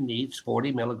person needs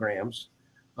 40 milligrams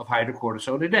of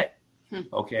hydrocortisone a day,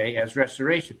 okay, as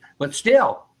restoration. But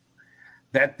still,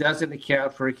 that doesn't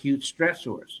account for acute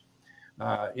stressors.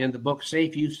 In the book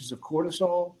Safe Uses of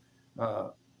Cortisol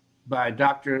by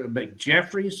Dr.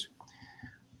 McJeffries,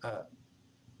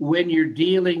 when you're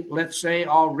dealing, let's say,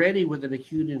 already with an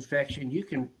acute infection, you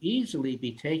can easily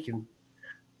be taking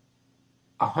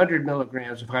 100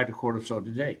 milligrams of hydrocortisone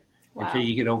a day until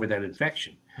you get over that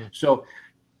infection. So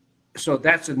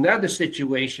that's another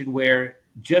situation where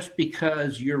just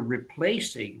because you're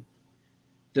replacing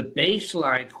the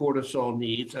baseline cortisol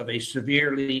needs of a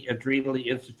severely adrenally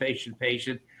insufficient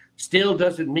patient still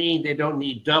doesn't mean they don't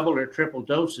need double or triple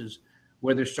doses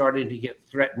where they're starting to get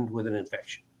threatened with an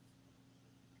infection.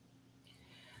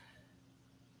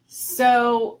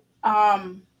 So,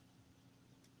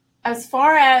 as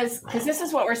far as, because this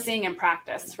is what we're seeing in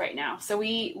practice right now. So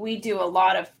we see a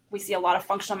lot of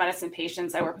functional medicine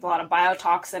patients. I work with a lot of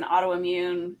biotoxin,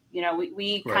 autoimmune. You know,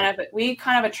 we kind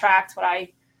of attract what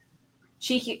I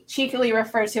cheekily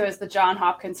refer to as the John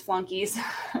Hopkins flunkies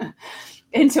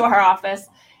into our office.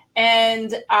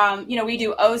 And, we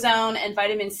do ozone and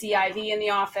vitamin C IV in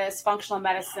the office, functional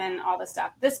medicine, all this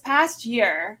stuff. This past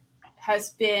year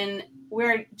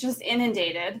we're just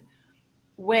inundated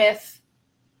with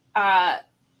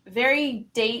very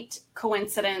date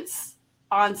coincidence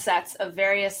onsets of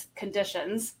various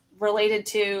conditions related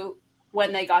to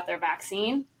when they got their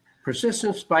vaccine.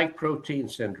 Persistent spike protein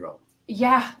syndrome.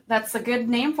 Yeah, that's a good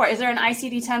name for it. Is there an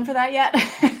ICD-10 for that yet?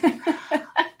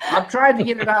 I'm trying to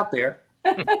get it out there.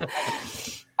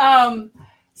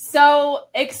 So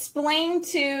explain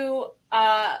to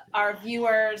our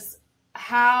viewers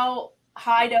how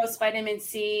high dose vitamin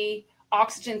C,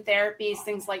 oxygen therapies,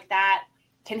 things like that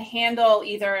can handle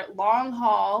either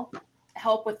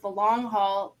help with the long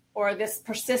haul, or this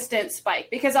persistent spike,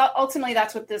 because ultimately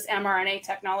that's what this mRNA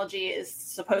technology is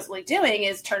supposedly doing,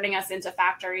 is turning us into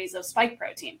factories of spike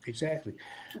protein. Exactly.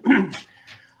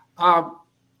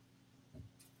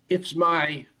 It's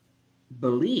my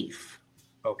belief,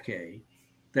 okay,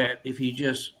 that if you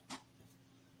just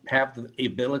have the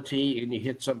ability and you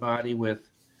hit somebody with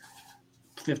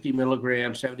 50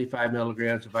 milligrams, 75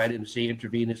 milligrams of vitamin C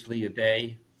intravenously a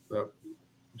day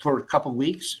for a couple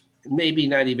weeks, maybe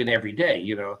not even every day,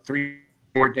 3 or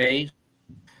 4 days,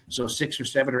 so 6 or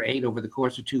 7 or 8 over the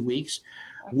course of 2 weeks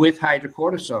with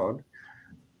hydrocortisone,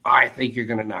 I think you're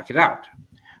going to knock it out.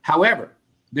 However,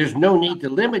 there's no need to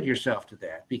limit yourself to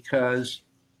that, because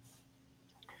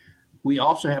we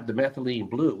also have the methylene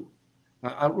blue.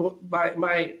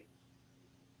 My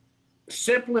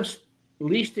simplest,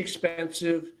 least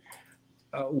expensive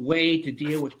way to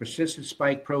deal with persistent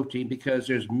spike protein, because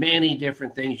there's many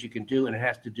different things you can do, and it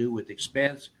has to do with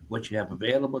expense, what you have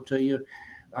available to you.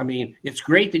 I mean, it's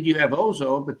great that you have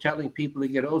ozone, but telling people to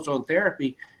get ozone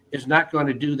therapy is not going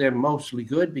to do them mostly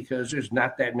good, because there's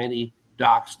not that many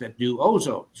docs that do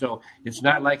ozone. So it's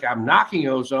not like I'm knocking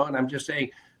ozone. I'm just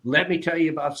saying, let me tell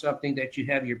you about something that you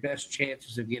have your best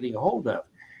chances of getting a hold of.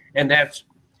 And that's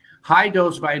high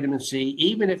dose vitamin C.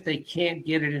 Even if they can't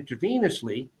get it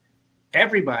intravenously,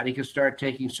 everybody can start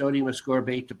taking sodium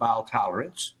ascorbate to bowel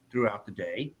tolerance throughout the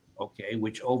day, okay,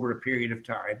 which over a period of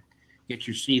time gets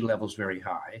your C levels very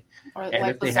high. Or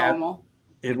liposomal.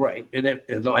 Right, and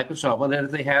the liposomal. And then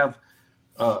if they have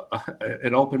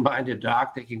an open-minded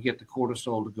doc, they can get the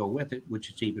cortisol to go with it,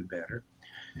 which is even better.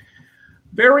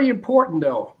 Very important,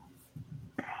 though,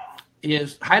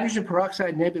 is hydrogen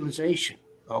peroxide nebulization.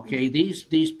 Okay, these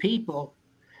people,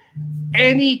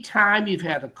 anytime you've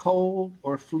had a cold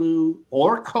or flu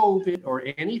or COVID or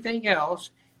anything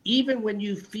else, even when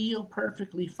you feel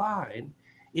perfectly fine,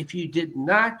 if you did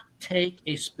not take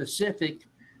a specific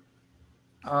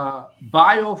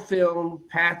biofilm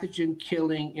pathogen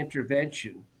killing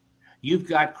intervention, you've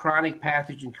got chronic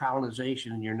pathogen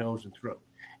colonization in your nose and throat,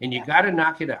 and you got to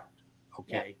knock it out.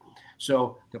 Okay. Yeah.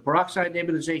 So the peroxide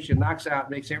nebulization knocks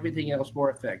out, makes everything else more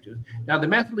effective. Now, the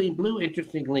methylene blue,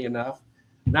 interestingly enough,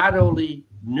 not only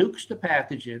nukes the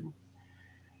pathogen,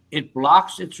 it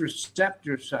blocks its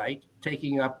receptor site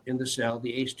taking up in the cell,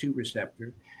 the ACE2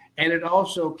 receptor, and it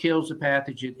also kills the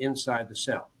pathogen inside the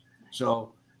cell.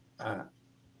 So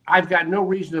I've got no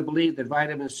reason to believe that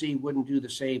vitamin C wouldn't do the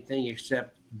same thing,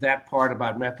 except that part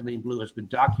about methylene blue has been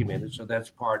documented, so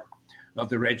that's part of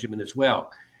the regimen as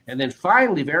well. And then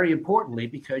finally, very importantly,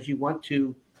 because you want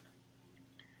to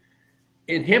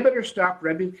inhibit or stop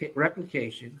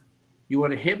replication, you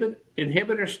want to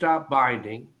inhibit or stop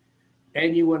binding,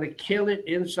 and you want to kill it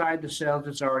inside the cells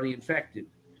that's already infected.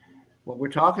 What we're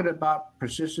talking about,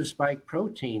 persistent spike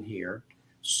protein here,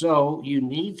 So you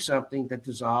need something that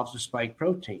dissolves the spike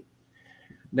protein.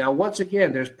 Now, once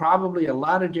again, there's probably a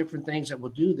lot of different things that will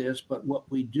do this, but what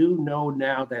we do know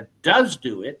now that does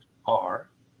do it are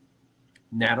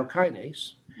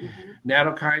nattokinase. Mm-hmm.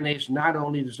 Nattokinase not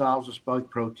only dissolves the spike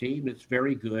protein, it's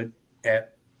very good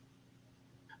at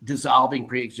dissolving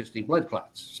pre-existing blood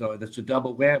clots. So that's a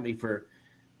double whammy for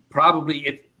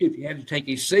probably if you had to take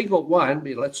a single one,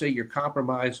 let's say you're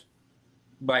compromised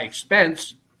by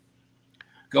expense,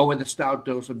 go with a stout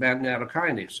dose of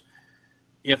nattokinase.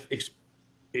 If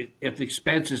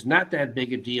expense is not that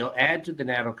big a deal, add to the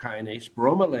nattokinase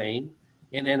bromelain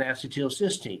and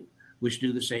N-acetylcysteine, which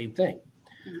do the same thing.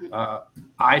 Mm-hmm.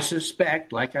 I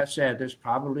suspect, like I said, there's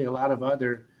probably a lot of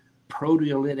other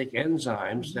proteolytic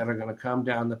enzymes that are going to come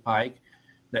down the pike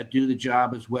that do the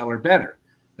job as well or better.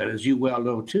 But as you well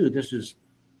know too, this is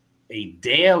a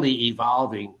daily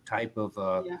evolving type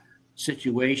of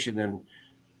situation,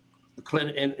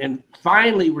 and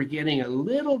finally we're getting a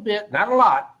little bit, not a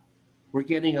lot, we're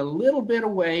getting a little bit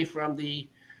away from the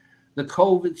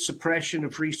COVID suppression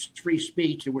of free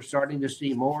speech, and we're starting to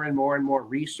see more and more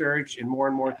research and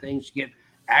more things get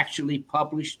actually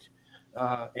published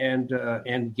and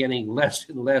getting less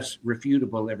and less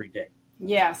refutable every day.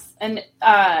 Yes, and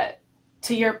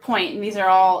to your point, and these are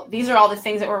all the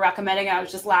things that we're recommending. I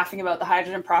was just laughing about the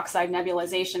hydrogen peroxide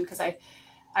nebulization because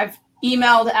I've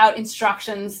emailed out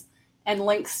instructions and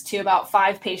links to about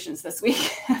 5 patients this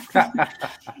week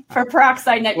for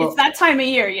peroxide. It's that time of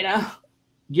year,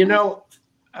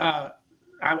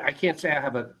 I can't say I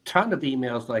have a ton of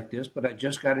emails like this, but I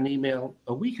just got an email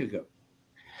a week ago.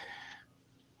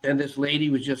 And this lady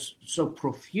was just so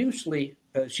profusely,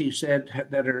 she said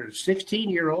that her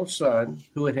 16-year-old son,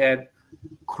 who had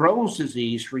Crohn's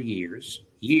disease for years,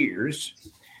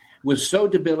 was so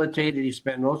debilitated he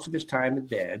spent most of his time in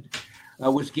bed,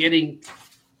 was getting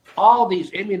all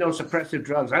these immunosuppressive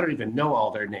drugs. I don't even know all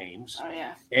their names. Oh,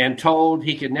 yeah. And told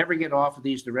he could never get off of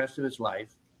these the rest of his life.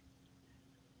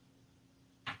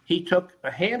 He took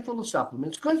a handful of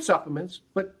supplements, good supplements,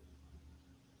 but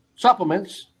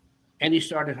supplements, and he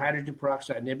started hydrogen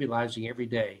peroxide nebulizing every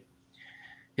day.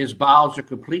 His bowels are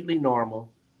completely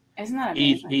normal. Isn't that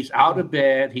amazing? He's out of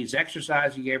bed. He's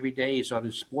exercising every day. He's on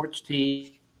his sports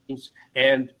teams,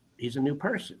 and he's a new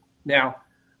person. Now,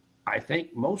 I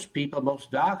think most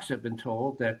docs have been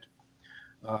told that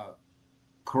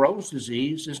Crohn's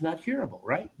disease is not curable,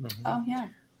 right? Mm-hmm. Oh, yeah.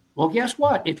 Well, guess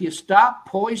what? If you stop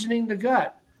poisoning the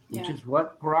gut, which is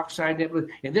what peroxide nebulization,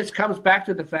 and this comes back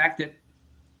to the fact that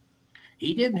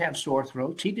he didn't have sore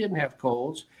throats. He didn't have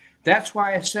colds. That's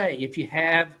why I say if you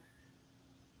have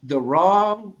the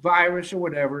wrong virus or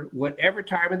whatever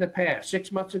time in the past,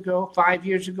 6 months ago, 5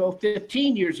 years ago,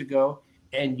 15 years ago,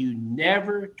 and you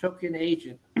never took an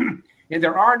agent, and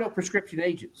there are no prescription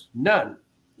agents, none,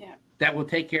 that will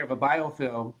take care of a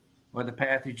biofilm or the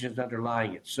pathogens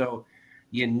underlying it. So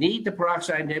you need the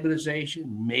peroxide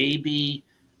nebulization, maybe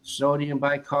sodium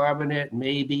bicarbonate,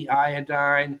 maybe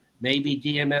iodine, maybe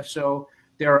DMSO.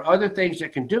 There are other things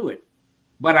that can do it,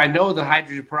 but I know the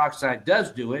hydrogen peroxide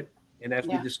does do it. And as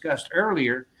we discussed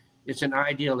earlier, it's an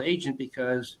ideal agent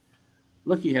because,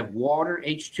 look, you have water,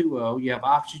 H2O, you have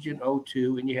oxygen,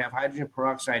 O2, and you have hydrogen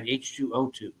peroxide,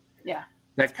 H2O2. Yeah.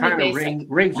 That kind of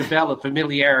rings a bell of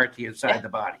familiarity inside the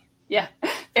body. Yeah.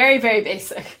 Very, very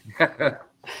basic.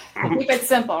 Keep it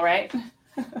simple, right?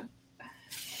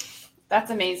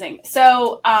 That's amazing.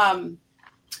 So,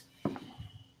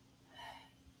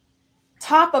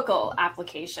 topical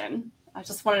application. I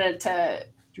just wanted to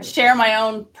share my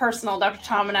own personal. Dr.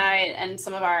 Tom and I and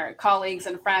some of our colleagues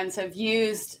and friends have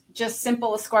used just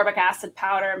simple ascorbic acid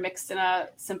powder mixed in a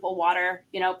simple water,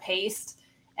 paste,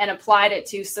 and applied it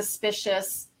to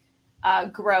suspicious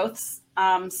growths.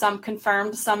 Some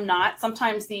confirmed, some not.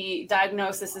 Sometimes the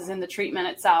diagnosis is in the treatment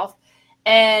itself.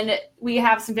 And we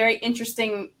have some very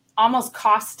interesting, almost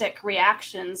caustic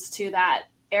reactions to that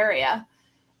area.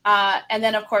 And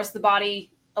then, of course, the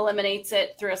body eliminates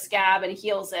it through a scab and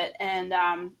heals it.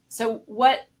 And so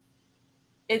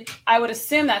I would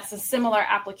assume that's a similar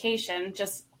application,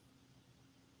 just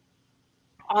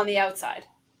on the outside.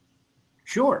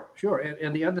 Sure.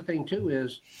 And the other thing, too,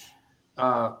 is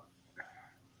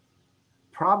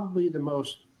probably the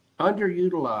most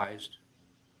underutilized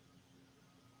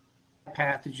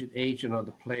pathogen agent on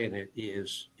the planet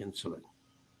is insulin.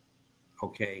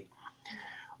 Okay.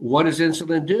 What does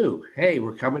insulin do? Hey,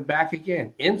 we're coming back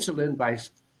again. Insulin, by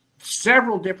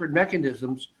several different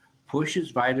mechanisms,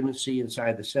 pushes vitamin C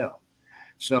inside the cell.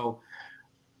 So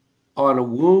on a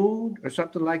wound or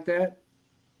something like that,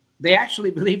 they actually,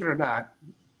 believe it or not,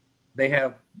 they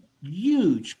have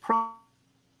huge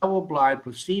double-blind,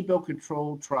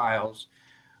 placebo-controlled trials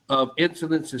of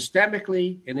insulin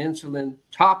systemically and insulin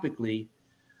topically,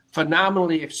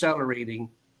 phenomenally accelerating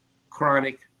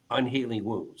chronic unhealing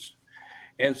wounds.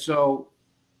 And so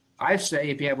I say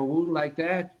if you have a wound like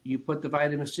that, you put the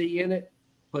vitamin C in it,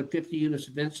 put 50 units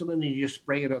of insulin, and you just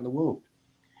spray it on the wound.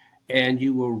 And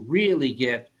you will really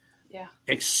get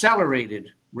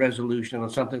accelerated resolution on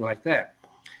something like that.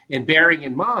 And bearing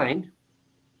in mind,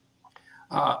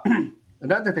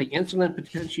 another thing, insulin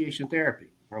potentiation therapy.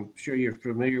 I'm sure you're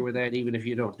familiar with that, even if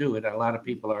you don't do it. A lot of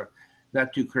people are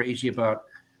not too crazy about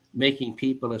making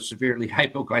people as severely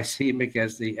hypoglycemic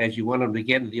as you want them to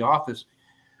get into the office.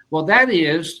 Well, that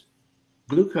is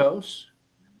glucose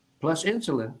plus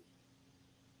insulin.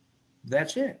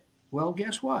 That's it. Well,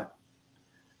 guess what?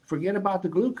 Forget about the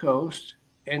glucose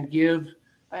and give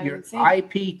your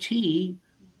IPT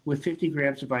with 50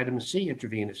 grams of vitamin C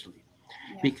intravenously,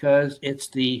 because it's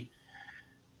the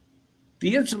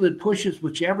insulin pushes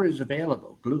whichever is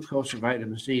available, glucose or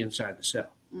vitamin C, inside the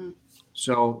cell.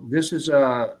 So this is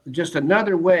just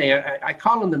another way. I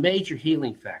call them the major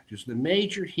healing factors. The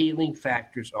major healing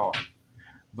factors are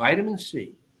vitamin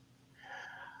C,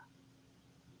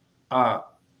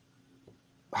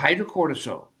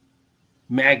 hydrocortisone,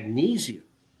 magnesium,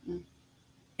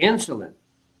 insulin,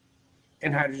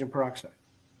 and hydrogen peroxide.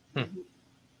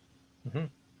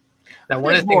 Now,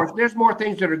 there's more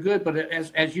things that are good, but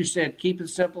as you said, keep it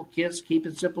simple, kids. Keep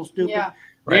it simple, stupid. Yeah.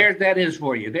 There, that is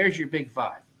for you. There's your big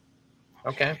five.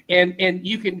 Okay. And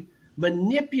you can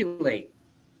manipulate.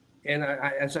 And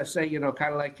as I say,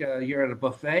 kind of like you're at a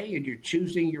buffet and you're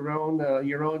choosing your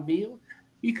own meal.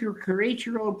 You can create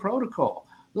your own protocol.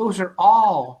 Those are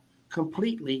all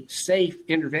completely safe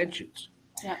interventions.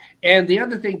 Yeah. And the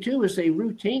other thing too is they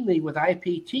routinely with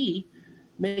IPT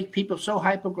make people so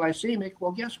hypoglycemic.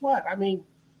 Well, guess what? I mean,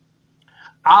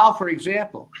 for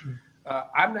example,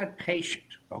 I'm not patient,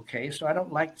 okay? So I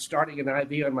don't like starting an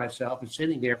IV on myself and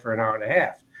sitting there for an hour and a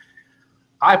half.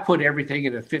 I put everything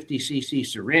in a 50 cc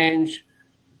syringe,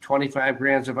 25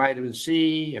 grams of vitamin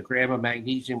C, a gram of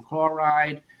magnesium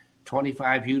chloride,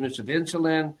 25 units of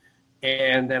insulin,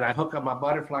 and then I hook up my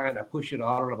butterfly and I push it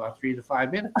all in about 3 to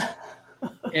 5 minutes.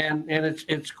 And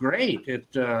it's great.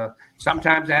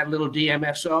 Sometimes I add a little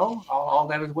DMSO, all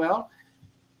that as well.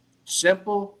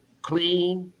 Simple,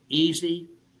 clean, easy,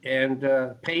 and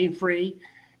pain-free.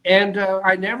 And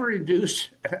I never induce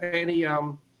any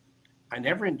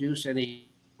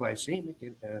glycemic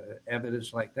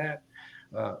evidence like that.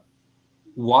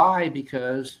 Why?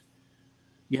 Because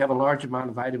you have a large amount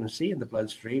of vitamin C in the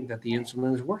bloodstream that the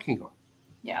insulin is working on.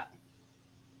 Yeah.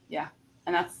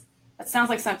 And that sounds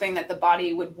like something that the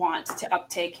body would want to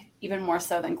uptake even more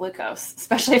so than glucose,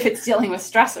 especially if it's dealing with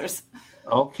stressors.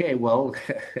 Okay, well,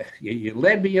 you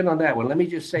led me in on that one. Let me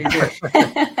just say this.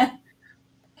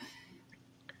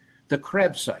 The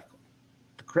Krebs cycle.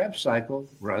 The Krebs cycle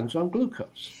runs on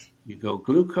glucose. You go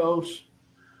glucose,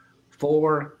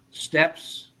 4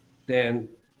 steps, then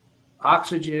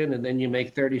oxygen, and then you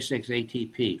make 36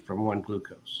 ATP from 1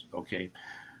 glucose, okay?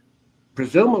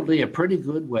 Presumably a pretty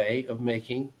good way of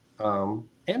making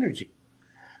energy.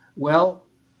 Well,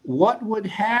 what would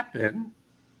happen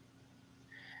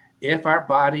if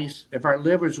our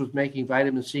livers was making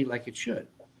vitamin C like it should,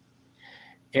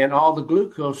 and all the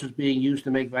glucose is being used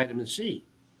to make vitamin C?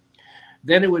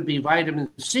 Then it would be vitamin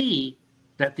C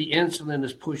that the insulin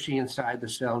is pushing inside the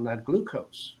cell, not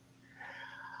glucose.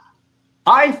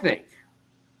 I think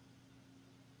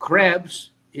Krebs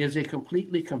is a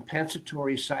completely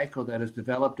compensatory cycle that has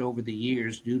developed over the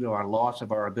years due to our loss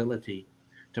of our ability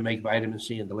to make vitamin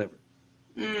C in the liver.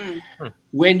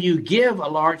 When you give a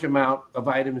large amount of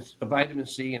vitamin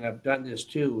C, and I've done this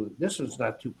too, this one's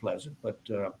not too pleasant, but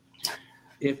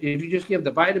if you just give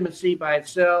the vitamin C by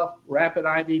itself, rapid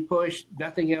IV push,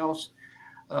 nothing else,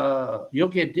 you'll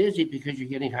get dizzy because you're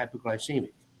getting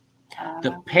hypoglycemic.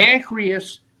 The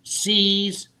pancreas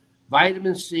sees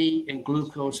vitamin C and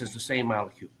glucose as the same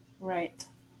molecule. Right.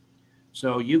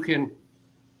 So you can,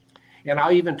 and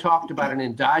I even talked about an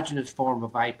endogenous form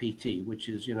of IPT, which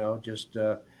is,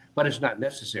 but it's not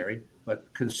necessary.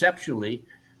 But conceptually,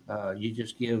 you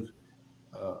just give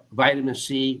vitamin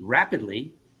C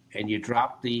rapidly, and you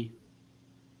drop the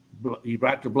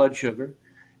blood sugar,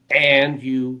 and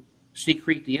you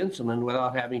secrete the insulin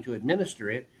without having to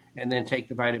administer it, and then take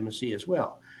the vitamin C as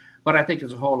well. But I think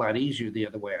it's a whole lot easier the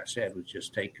other way I said, was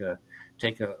just take a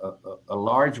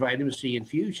large vitamin C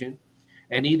infusion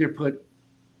and either put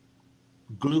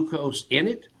glucose in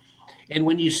it. And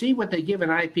when you see what they give in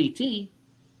IPT,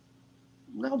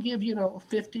 they'll give,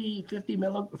 50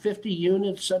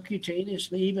 units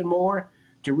subcutaneously, even more.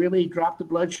 to really drop the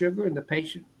blood sugar and the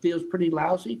patient feels pretty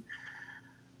lousy?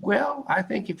 Well, I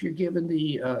think if you're given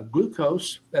the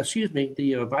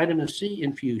the vitamin C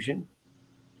infusion,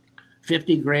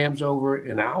 50 grams over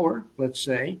an hour, let's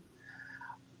say,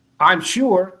 I'm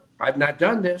sure, I've not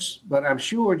done this, but I'm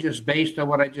sure just based on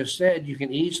what I just said, you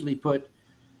can easily put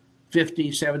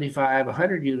 50, 75,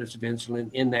 100 units of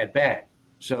insulin in that bag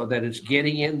so that it's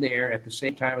getting in there at the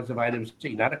same time as the vitamin C.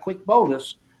 Not a quick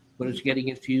bolus, but it's getting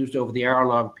infused over the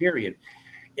hour-long period.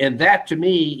 And that, to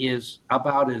me, is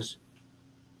about as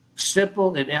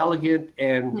simple and elegant,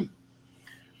 and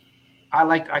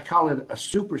I call it a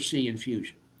super C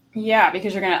infusion. Yeah,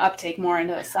 because you're going to uptake more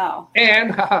into the cell.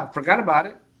 And forgot about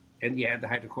it. And you add the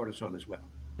hydrocortisone as well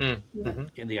in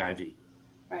the IV.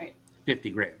 Right.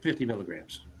 50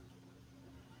 milligrams.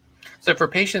 So for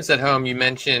patients at home, you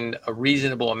mentioned a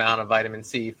reasonable amount of vitamin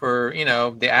C for,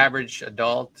 the average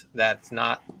adult that's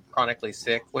not chronically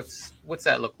sick. What's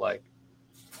that look like?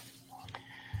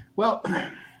 Well,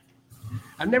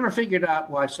 I've never figured out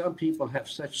why some people have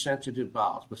such sensitive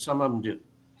bowels, but some of them do.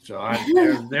 So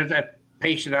there's that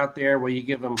patient out there where you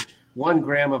give them 1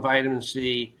 gram of vitamin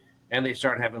C and they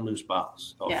start having loose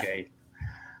bowels. Okay.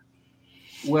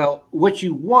 Yeah. Well, what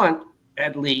you want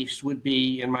at least would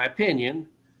be, in my opinion,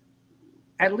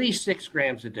 at least 6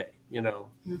 grams a day,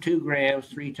 2 grams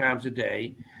 3 times a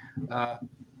day.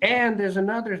 And there's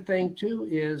another thing too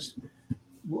is,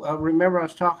 remember I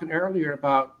was talking earlier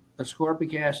about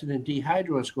ascorbic acid and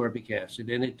dehydroascorbic acid,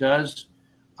 and it does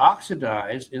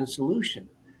oxidize in solution.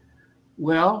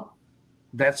 Well,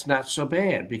 that's not so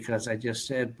bad because I just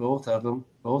said both of them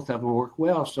work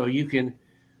well. So you can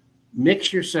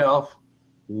mix yourself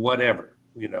whatever,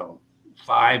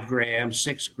 5 grams,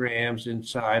 6 grams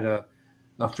inside a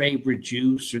favorite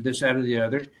juice or this, that, or the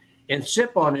other, and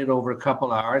sip on it over a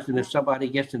couple hours. And if somebody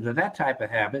gets into that type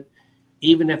of habit,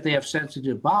 even if they have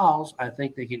sensitive bowels, I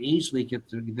think they can easily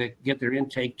get their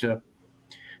intake to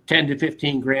 10 to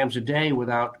 15 grams a day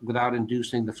without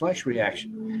inducing the flush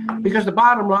reaction. Because the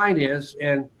bottom line is,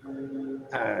 and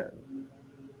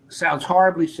sounds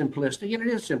horribly simplistic, and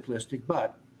it is simplistic,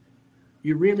 but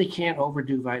you really can't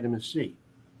overdo vitamin C.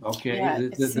 Okay, yeah,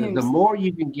 the more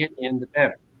you can get in, the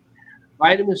better.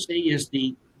 Vitamin C is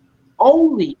the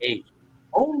only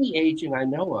agent I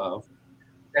know of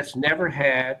that's never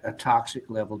had a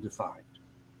toxic level defined.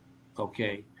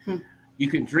 Okay. You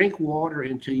can drink water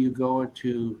until you go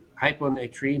into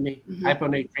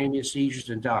hyponatremia, seizures,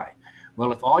 and die.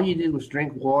 Well, if all you did was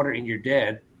drink water and you're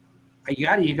dead, you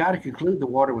got to conclude the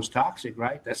water was toxic,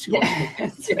 right? That's the only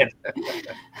thing.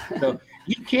 So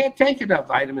you can't take enough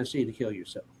vitamin C to kill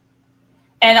yourself.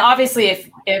 And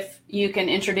obviously, if you can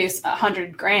introduce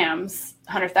 100,000 grams,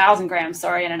 in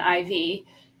an IV,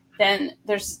 then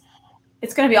it's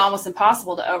going to be almost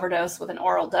impossible to overdose with an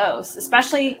oral dose,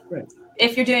 especially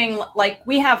if you're doing, like,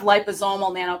 we have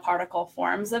liposomal nanoparticle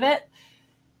forms of it,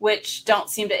 which don't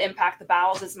seem to impact the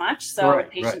bowels as much. So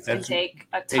patients can take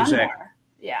a ton more.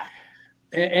 Yeah.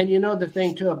 And the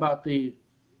thing too about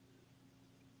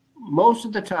most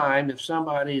of the time, if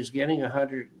somebody is getting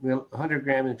 100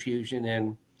 gram infusion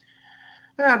and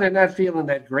they're not feeling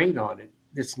that great on it,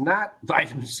 it's not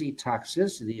vitamin C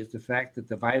toxicity. It's the fact that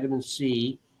the vitamin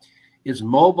C is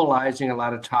mobilizing a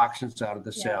lot of toxins out of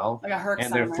the cell, like a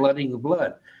and they're flooding the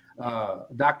blood.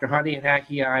 Dr. Honey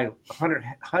Hackey and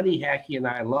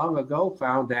I long ago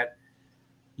found that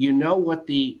what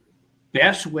the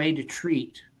best way to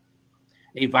treat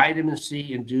a vitamin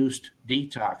C induced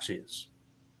detox is?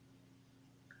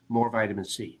 More vitamin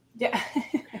C. Yeah.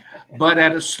 But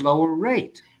at a slower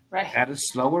rate. Right. At a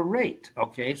slower rate.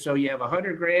 Okay. So you have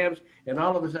 100 grams and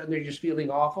all of a sudden they're just feeling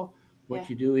awful. What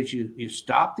you do is you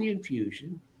stop the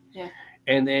infusion. Yeah.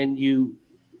 And then you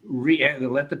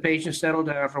let the patient settle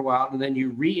down for a while, and then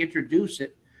you reintroduce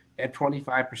it at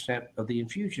 25% of the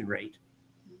infusion rate.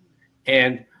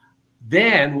 And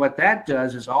then what that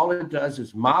does is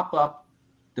mop up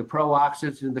the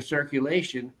pro-oxidants in the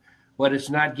circulation, but it's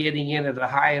not getting in at a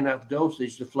high enough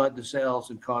dosage to flood the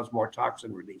cells and cause more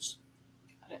toxin release.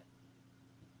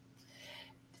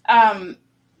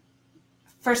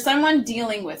 For someone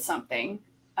dealing with something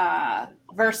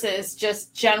versus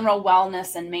just general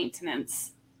wellness and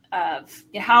maintenance,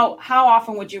 how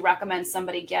often would you recommend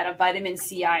somebody get a vitamin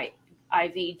C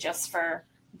IV just for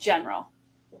general?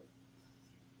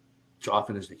 As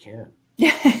often as they can.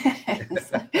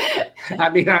 I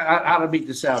mean, I don't mean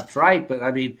to sound trite, but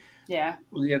I mean,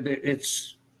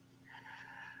 it's.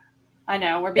 I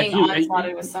know we're being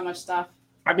onslaughted with so much stuff.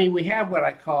 I mean, we have what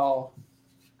I call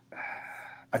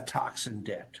a toxin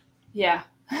debt. Yeah.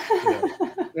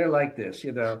 They're like this,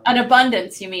 An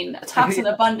abundance, you mean? A toxin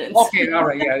abundance. Okay, all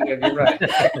right, yeah, you're right.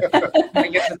 I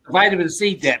guess it's the vitamin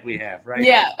C debt we have, right?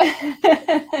 Yeah.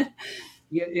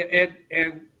 Yeah,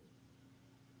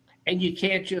 and you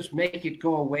can't just make it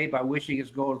go away by wishing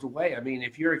it goes away. I mean,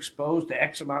 if you're exposed to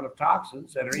X amount of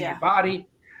toxins that are in your body,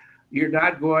 you're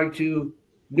not going to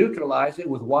neutralize it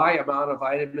with Y amount of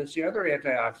vitamin C, other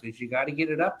antioxidants. You got to get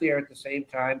it up there at the same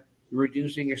time,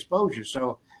 reducing exposure.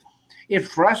 So it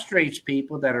frustrates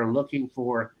people that are looking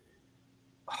for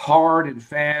hard and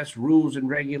fast rules and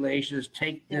regulations.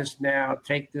 Take this now,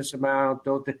 take this amount,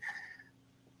 don't.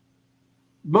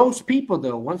 Most people,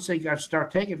 though, once they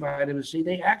start taking vitamin C,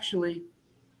 they actually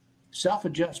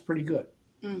self-adjust pretty good.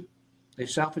 They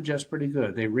self-adjust pretty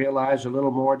good. They realize a little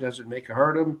more doesn't make it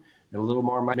hurt them, and a little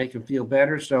more might make them feel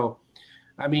better. So,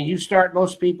 I mean, you start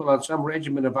most people on some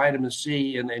regimen of vitamin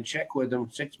C and then check with them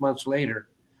 6 months later.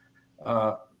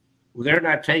 They're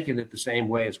not taking it the same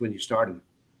way as when you started.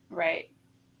 Right.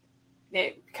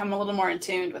 They become a little more in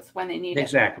tune with when they need it.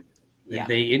 Exactly. Yeah.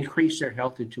 They increase their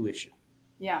health intuition.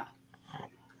 Yeah.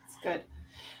 That's good.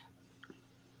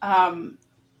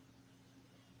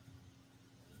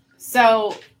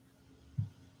 So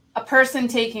a person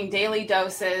taking daily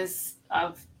doses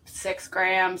of 6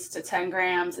 grams to 10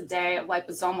 grams a day of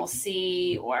liposomal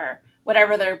C or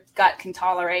whatever their gut can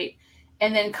tolerate,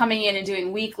 and then coming in and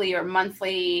doing weekly or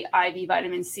monthly IV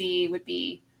vitamin C would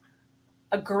be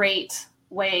a great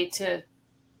way to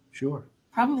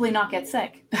probably not get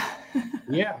sick.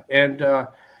 Yeah. And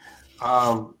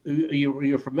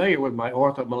you're familiar with my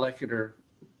orthomolecular.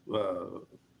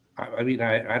 I mean,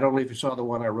 I don't know if you saw the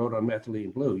one I wrote on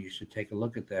methylene blue. You should take a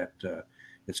look at that.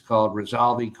 It's called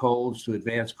Resolving Colds to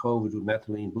Advance COVID with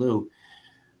Methylene Blue.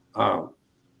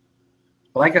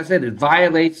 Like I said, it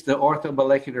violates the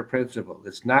orthomolecular principle.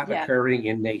 It's not occurring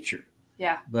in nature.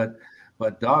 Yeah.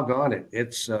 But doggone it,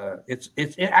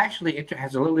 it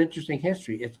has a little interesting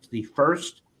history. It's the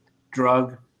first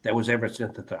drug that was ever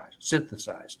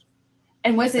synthesized.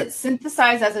 And was it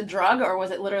synthesized as a drug, or was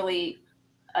it literally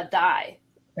a dye?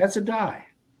 That's a dye.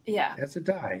 Yeah. That's a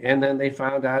dye. And then they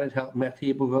found out it helped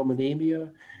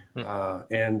methemoglobinemia.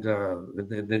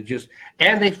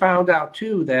 And they found out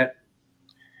too that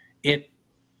it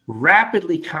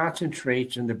rapidly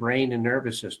concentrates in the brain and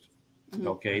nervous system. Mm-hmm.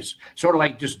 Okay. Sort of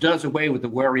like just does away with the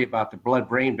worry about the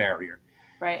blood-brain barrier.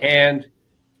 Right. And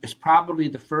it's probably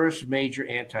the first major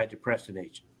antidepressant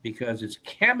agent because it's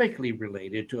chemically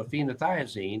related to a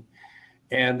phenothiazine.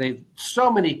 And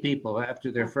so many people,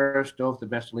 after their first dose of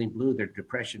methylene blue, their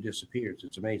depression disappears.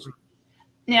 It's amazing.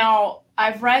 Now,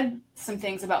 I've read some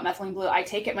things about methylene blue. I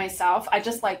take it myself. I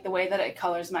just like the way that it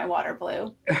colors my water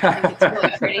blue. I think it's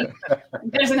really pretty.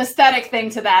 There's an aesthetic thing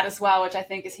to that as well, which I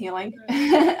think is healing.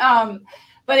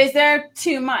 But is there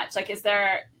too much? Like, is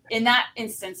there, in that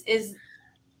instance, is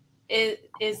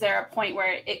there a point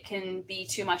where it can be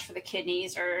too much for the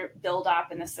kidneys or build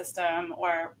up in the system,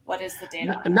 or what is the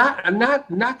data?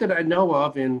 Not that I know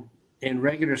of in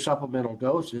regular supplemental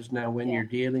doses. Now, when you're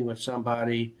dealing with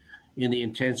somebody in the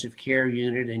intensive care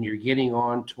unit and you're getting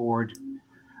on toward,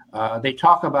 they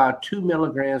talk about 2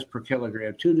 milligrams per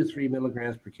kilogram, 2 to 3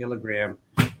 milligrams per kilogram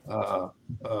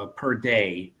per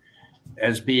day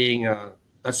as being a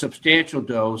substantial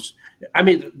dose. I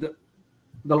mean,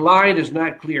 the line is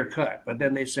not clear cut, but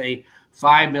then they say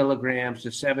 5 milligrams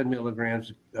to 7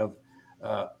 milligrams of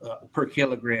per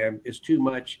kilogram is too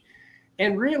much.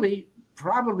 And really,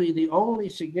 probably the only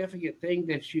significant thing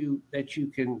that you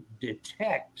can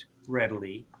detect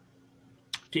readily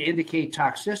to indicate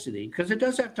toxicity, because it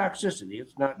does have toxicity,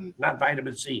 it's not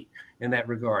vitamin C in that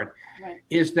regard,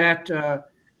 is that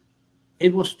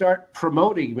it will start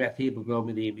promoting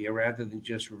methemoglobinemia rather than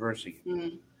just reversing it.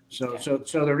 Mm-hmm. So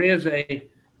there is I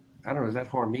don't know, is that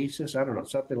hormesis? I don't know,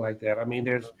 something like that. I mean,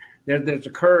 there's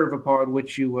a curve upon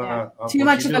which you too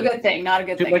much of a good thing, not a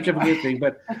good thing. Too much of a good thing,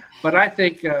 but I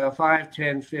think 5,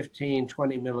 10, 15,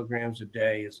 20 milligrams a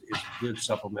day is a good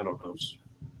supplemental dose.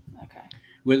 Okay.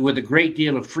 With a great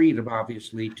deal of freedom,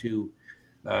 obviously, to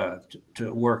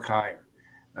work higher.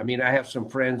 I mean, I have some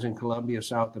friends in Colombia,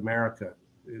 South America,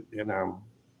 and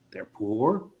they're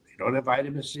poor. They don't have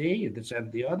vitamin C, and this, that,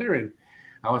 and the other. And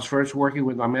I was first working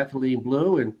with my methylene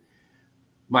blue, and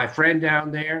my friend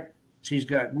down there, she's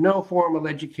got no formal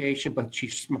education, but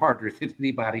she's smarter than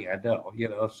anybody I know,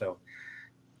 So,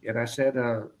 and I said,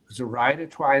 Zoraida,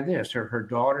 try this. Her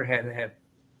daughter had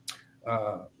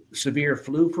severe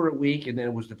flu for a week and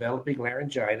then was developing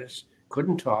laryngitis,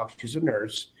 couldn't talk. She's a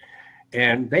nurse.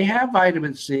 And they have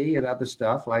vitamin C and other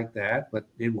stuff like that, but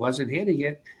it wasn't hitting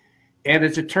it. And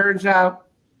as it turns out,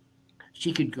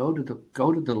 she could go to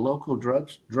the local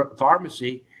drug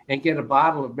pharmacy and get a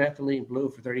bottle of methylene blue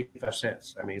for 35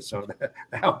 cents. I mean, so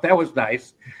that was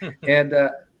nice. And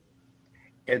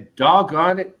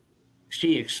doggone it,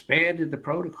 she expanded the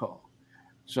protocol.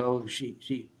 So she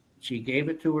gave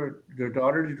it to her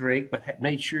daughter to drink, but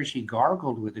made sure she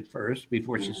gargled with it first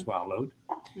before she swallowed,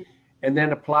 and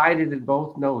then applied it in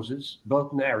both noses,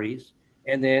 both nares,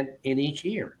 and then in each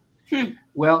ear.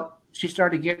 Well, she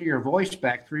started getting her voice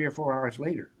back 3 or 4 hours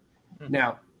later.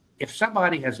 Now, if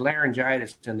somebody has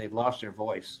laryngitis and they've lost their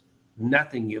voice,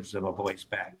 nothing gives them a voice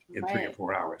back in 3 or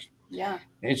 4 hours. Yeah.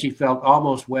 And she felt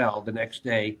almost well the next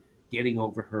day, getting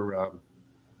over her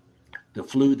the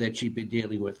flu that she'd been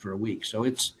dealing with for a week. So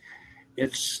it's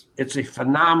a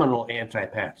phenomenal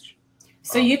anti-pathogen.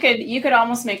 So you could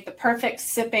almost make the perfect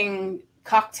sipping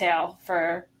cocktail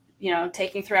for,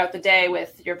 taking throughout the day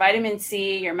with your vitamin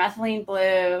C, your methylene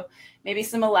blue, maybe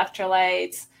some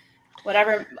electrolytes,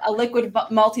 whatever, a liquid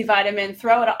multivitamin.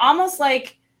 Throw it almost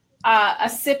like a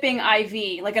sipping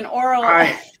IV, like an oral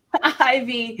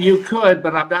IV. You could,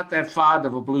 but I'm not that fond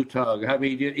of a blue tongue. I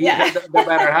mean, no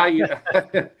matter how you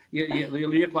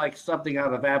look like something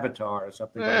out of Avatar or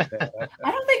something like that.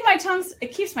 I don't think my tongue's,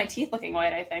 it keeps my teeth looking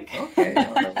white, I think. Okay.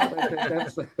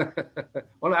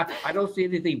 Well, I don't see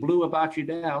anything blue about you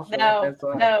now. So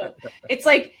No. It's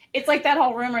like that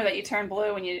whole rumor that you turn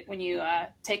blue when you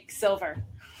take silver.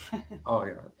 Oh,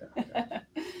 yeah.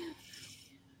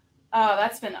 Oh,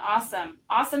 that's been awesome.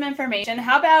 Awesome information.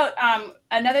 How about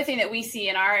another thing that we see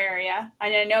in our area,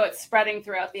 and I know it's spreading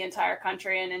throughout the entire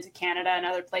country and into Canada and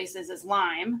other places, is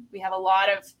Lyme. We have a lot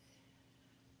of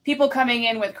people coming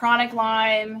in with chronic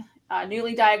Lyme,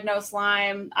 newly diagnosed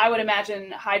Lyme. I would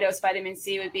imagine high-dose vitamin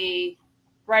C would be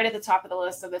right at the top of the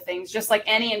list of the things, just like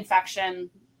any infection.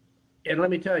 And let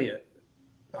me tell you,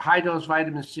 high-dose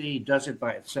vitamin C does it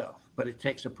by itself, but it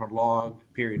takes a prolonged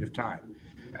period of time.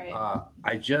 Right.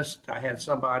 I had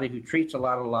somebody who treats a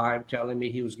lot of Lyme telling me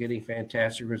he was getting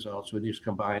fantastic results when he was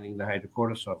combining the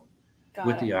hydrocortisone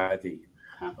with the IV.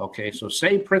 Huh. Okay, so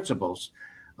same principles,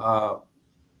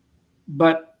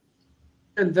 but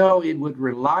even though it would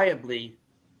reliably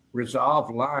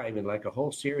resolve Lyme in like a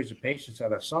whole series of patients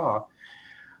that I saw,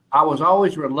 I was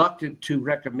always reluctant to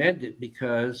recommend it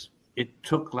because it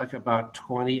took like about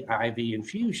 20 IV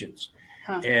infusions.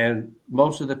 Huh. And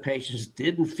most of the patients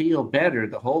didn't feel better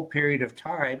the whole period of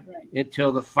time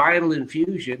until the final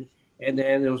infusion, and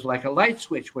then it was like a light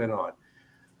switch went on.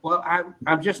 Well,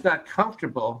 I'm just not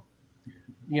comfortable,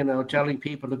 telling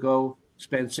people to go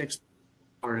spend $6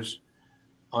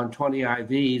 on 20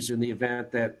 IVs in the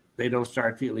event that they don't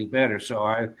start feeling better. So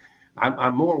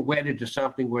I'm more wedded to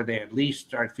something where they at least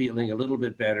start feeling a little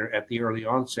bit better at the early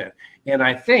onset. And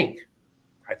I think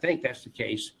that's the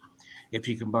case if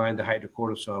you combine the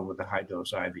hydrocortisone with the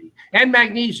high-dose IV and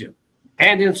magnesium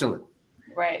and insulin.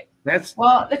 Right.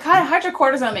 The kind of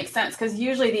hydrocortisone makes sense because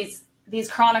usually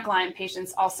these chronic Lyme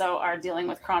patients also are dealing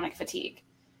with chronic fatigue.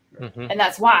 Mm-hmm. And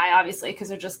that's why, obviously, because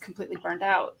they're just completely burned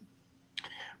out.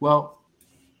 Well,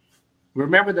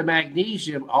 remember the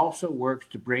magnesium also works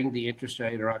to bring the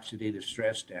intracellular oxidative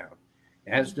stress down,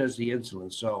 as does the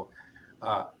insulin. So,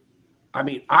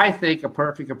 I think a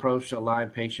perfect approach to a Lyme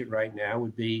patient right now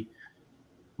would be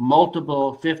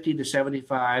multiple 50 to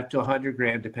 75 to 100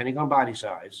 gram, depending on body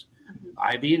size,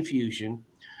 IV infusion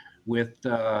with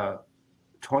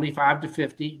 25 to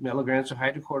 50 milligrams of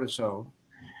hydrocortisone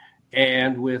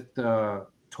and with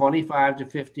 25 to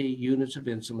 50 units of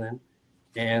insulin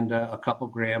and a couple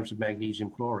grams of magnesium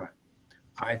chloride.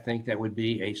 I think that would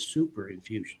be a super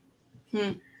infusion.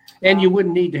 And you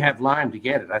wouldn't need to have Lyme to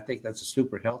get it. I think that's a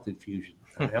super health infusion,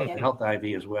 health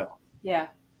IV as well. Yeah.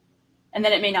 And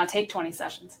then it may not take 20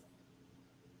 sessions.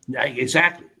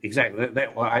 Exactly.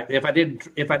 If I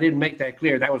didn't make that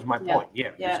clear, that was my point.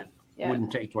 It wouldn't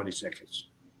take 20 sessions.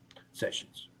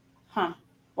 Huh.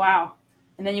 Wow.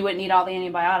 And then you wouldn't need all the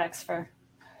antibiotics for.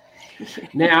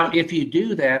 Now, if you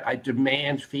do that, I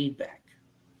demand feedback.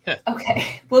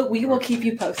 Okay. Well, we will keep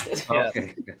you posted.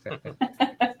 Okay.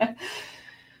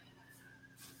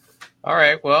 All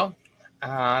right. Well,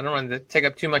 I don't want to take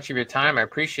up too much of your time. I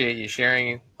appreciate you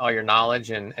sharing all your knowledge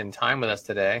and time with us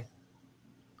today.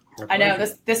 I know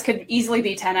this could easily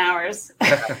be 10 hours.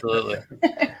 Absolutely.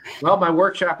 Well, my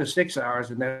workshop is 6 hours,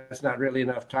 and that's not really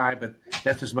enough time, but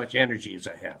that's as much energy as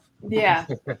I have. Yeah,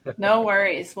 no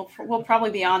worries. We'll probably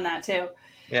be on that too.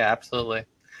 Yeah, absolutely.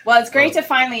 Well, it's great to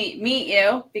finally meet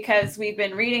you because we've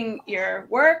been reading your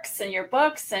works and your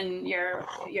books and your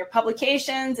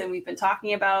publications, and we've been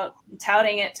talking about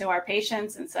touting it to our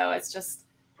patients. And so it's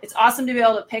awesome to be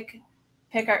able to pick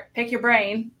your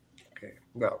brain. Okay.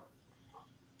 Well,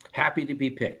 happy to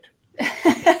be picked.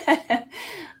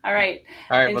 All right.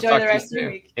 All right. Enjoy we'll the rest of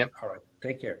your week. Yep. All right.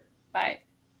 Take care. Bye.